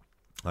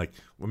I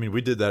mean,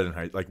 we did that in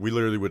high. Like we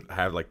literally would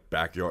have like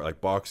backyard like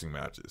boxing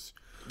matches.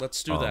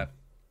 Let's do that.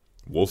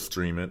 We'll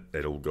stream it.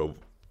 It'll go.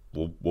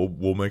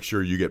 We'll make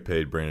sure you get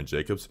paid, Brandon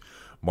Jacobs.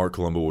 Mark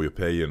Colombo will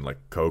pay you in like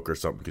Coke or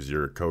something because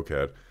you're a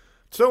cokehead.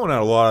 Throwing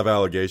out a lot of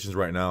allegations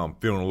right now. I'm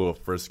feeling a little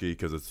frisky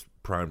because it's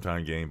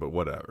primetime game, but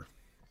whatever.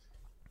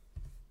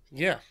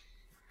 Yeah.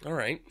 All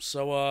right.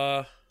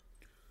 So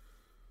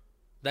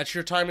that's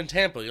your time in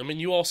Tampa. I mean,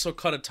 you also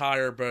cut a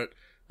tire, but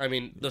I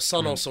mean, the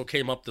sun also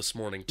came up this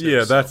morning too.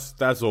 Yeah, so.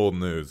 That's old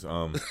news.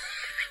 It's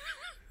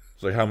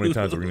like how many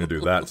times are we going to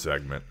do that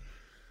segment?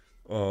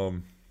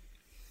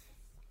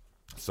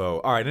 So,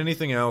 all right,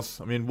 anything else?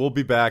 I mean, we'll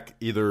be back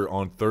either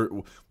on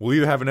we'll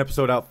either have an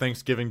episode out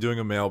Thanksgiving doing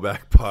a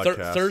mailbag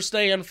podcast.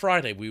 Thursday and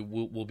Friday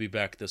we'll be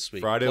back this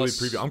week. Friday we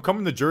preview. I'm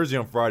coming to Jersey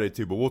on Friday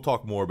too, but we'll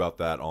talk more about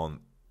that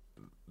on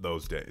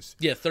those days.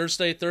 Yeah,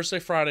 Thursday,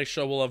 Friday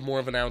show we'll have more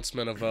of an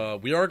announcement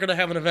of we are going to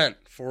have an event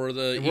for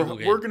the Eagle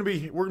game. We're going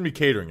to be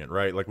catering it,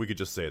 right? Like we could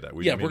just say that.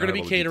 We're going to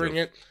be catering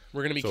it.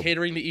 We're going to be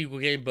catering the Eagle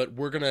game, but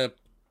we're going to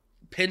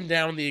pin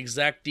down the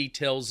exact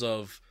details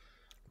of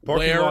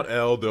Parking lot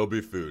L, there'll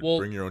be food.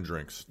 Bring your own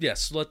drinks.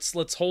 Yes,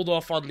 let's hold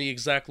off on the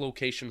exact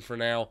location for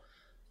now.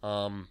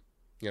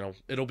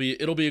 It'll be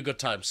a good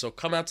time. So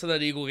come out to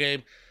that Eagle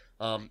game.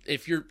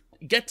 If you're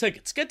get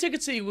tickets to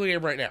the Eagle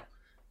game right now.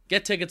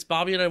 Get tickets.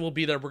 Bobby and I will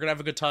be there. We're gonna have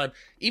a good time.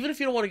 Even if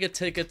you don't want to get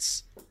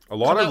tickets, a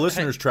lot of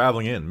listeners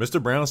traveling in.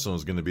 Mr. Brownstone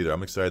is going to be there.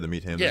 I'm excited to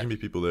meet him. There's going to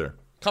be people there.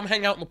 Come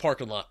hang out in the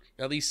parking lot.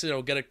 At least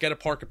get a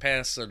parking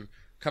pass and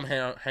come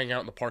hang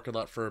out in the parking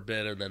lot for a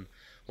bit, and then.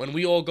 When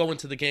we all go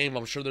into the game,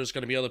 I'm sure there's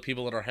going to be other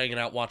people that are hanging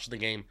out watching the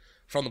game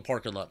from the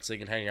parking lot, so you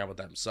can hang out with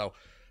them. So,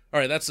 all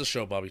right, that's the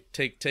show, Bobby.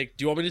 Do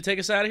you want me to take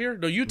us out of here?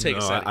 No, you take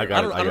us out of here.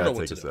 I don't know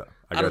what to do.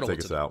 I got to take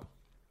us out.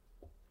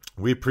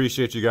 We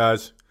appreciate you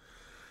guys.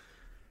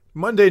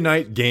 Monday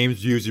night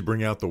games usually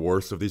bring out the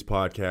worst of these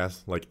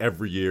podcasts. Like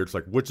every year, it's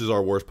like, which is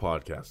our worst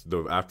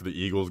podcast? After the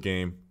Eagles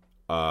game,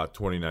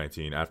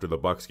 2019, after the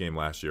Bucs game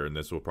last year, and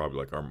this will probably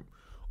like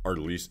our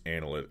least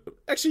analytic.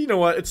 Actually, you know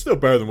what? It's still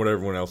better than what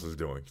everyone else is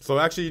doing. So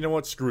actually, you know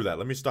what? Screw that.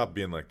 Let me stop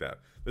being like that.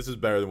 This is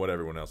better than what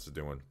everyone else is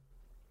doing.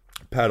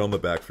 Pat on the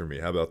back for me.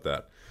 How about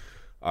that?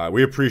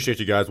 We appreciate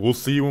you guys. We'll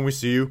see you when we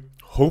see you.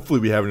 Hopefully,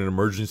 we have an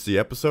emergency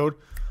episode.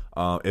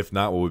 If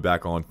not, we'll be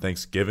back on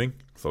Thanksgiving.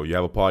 So you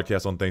have a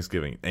podcast on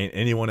Thanksgiving. Ain't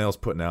anyone else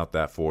putting out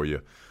that for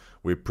you.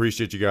 We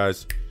appreciate you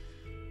guys.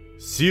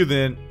 See you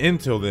then.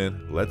 Until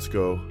then, let's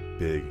go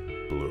Big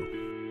Blue.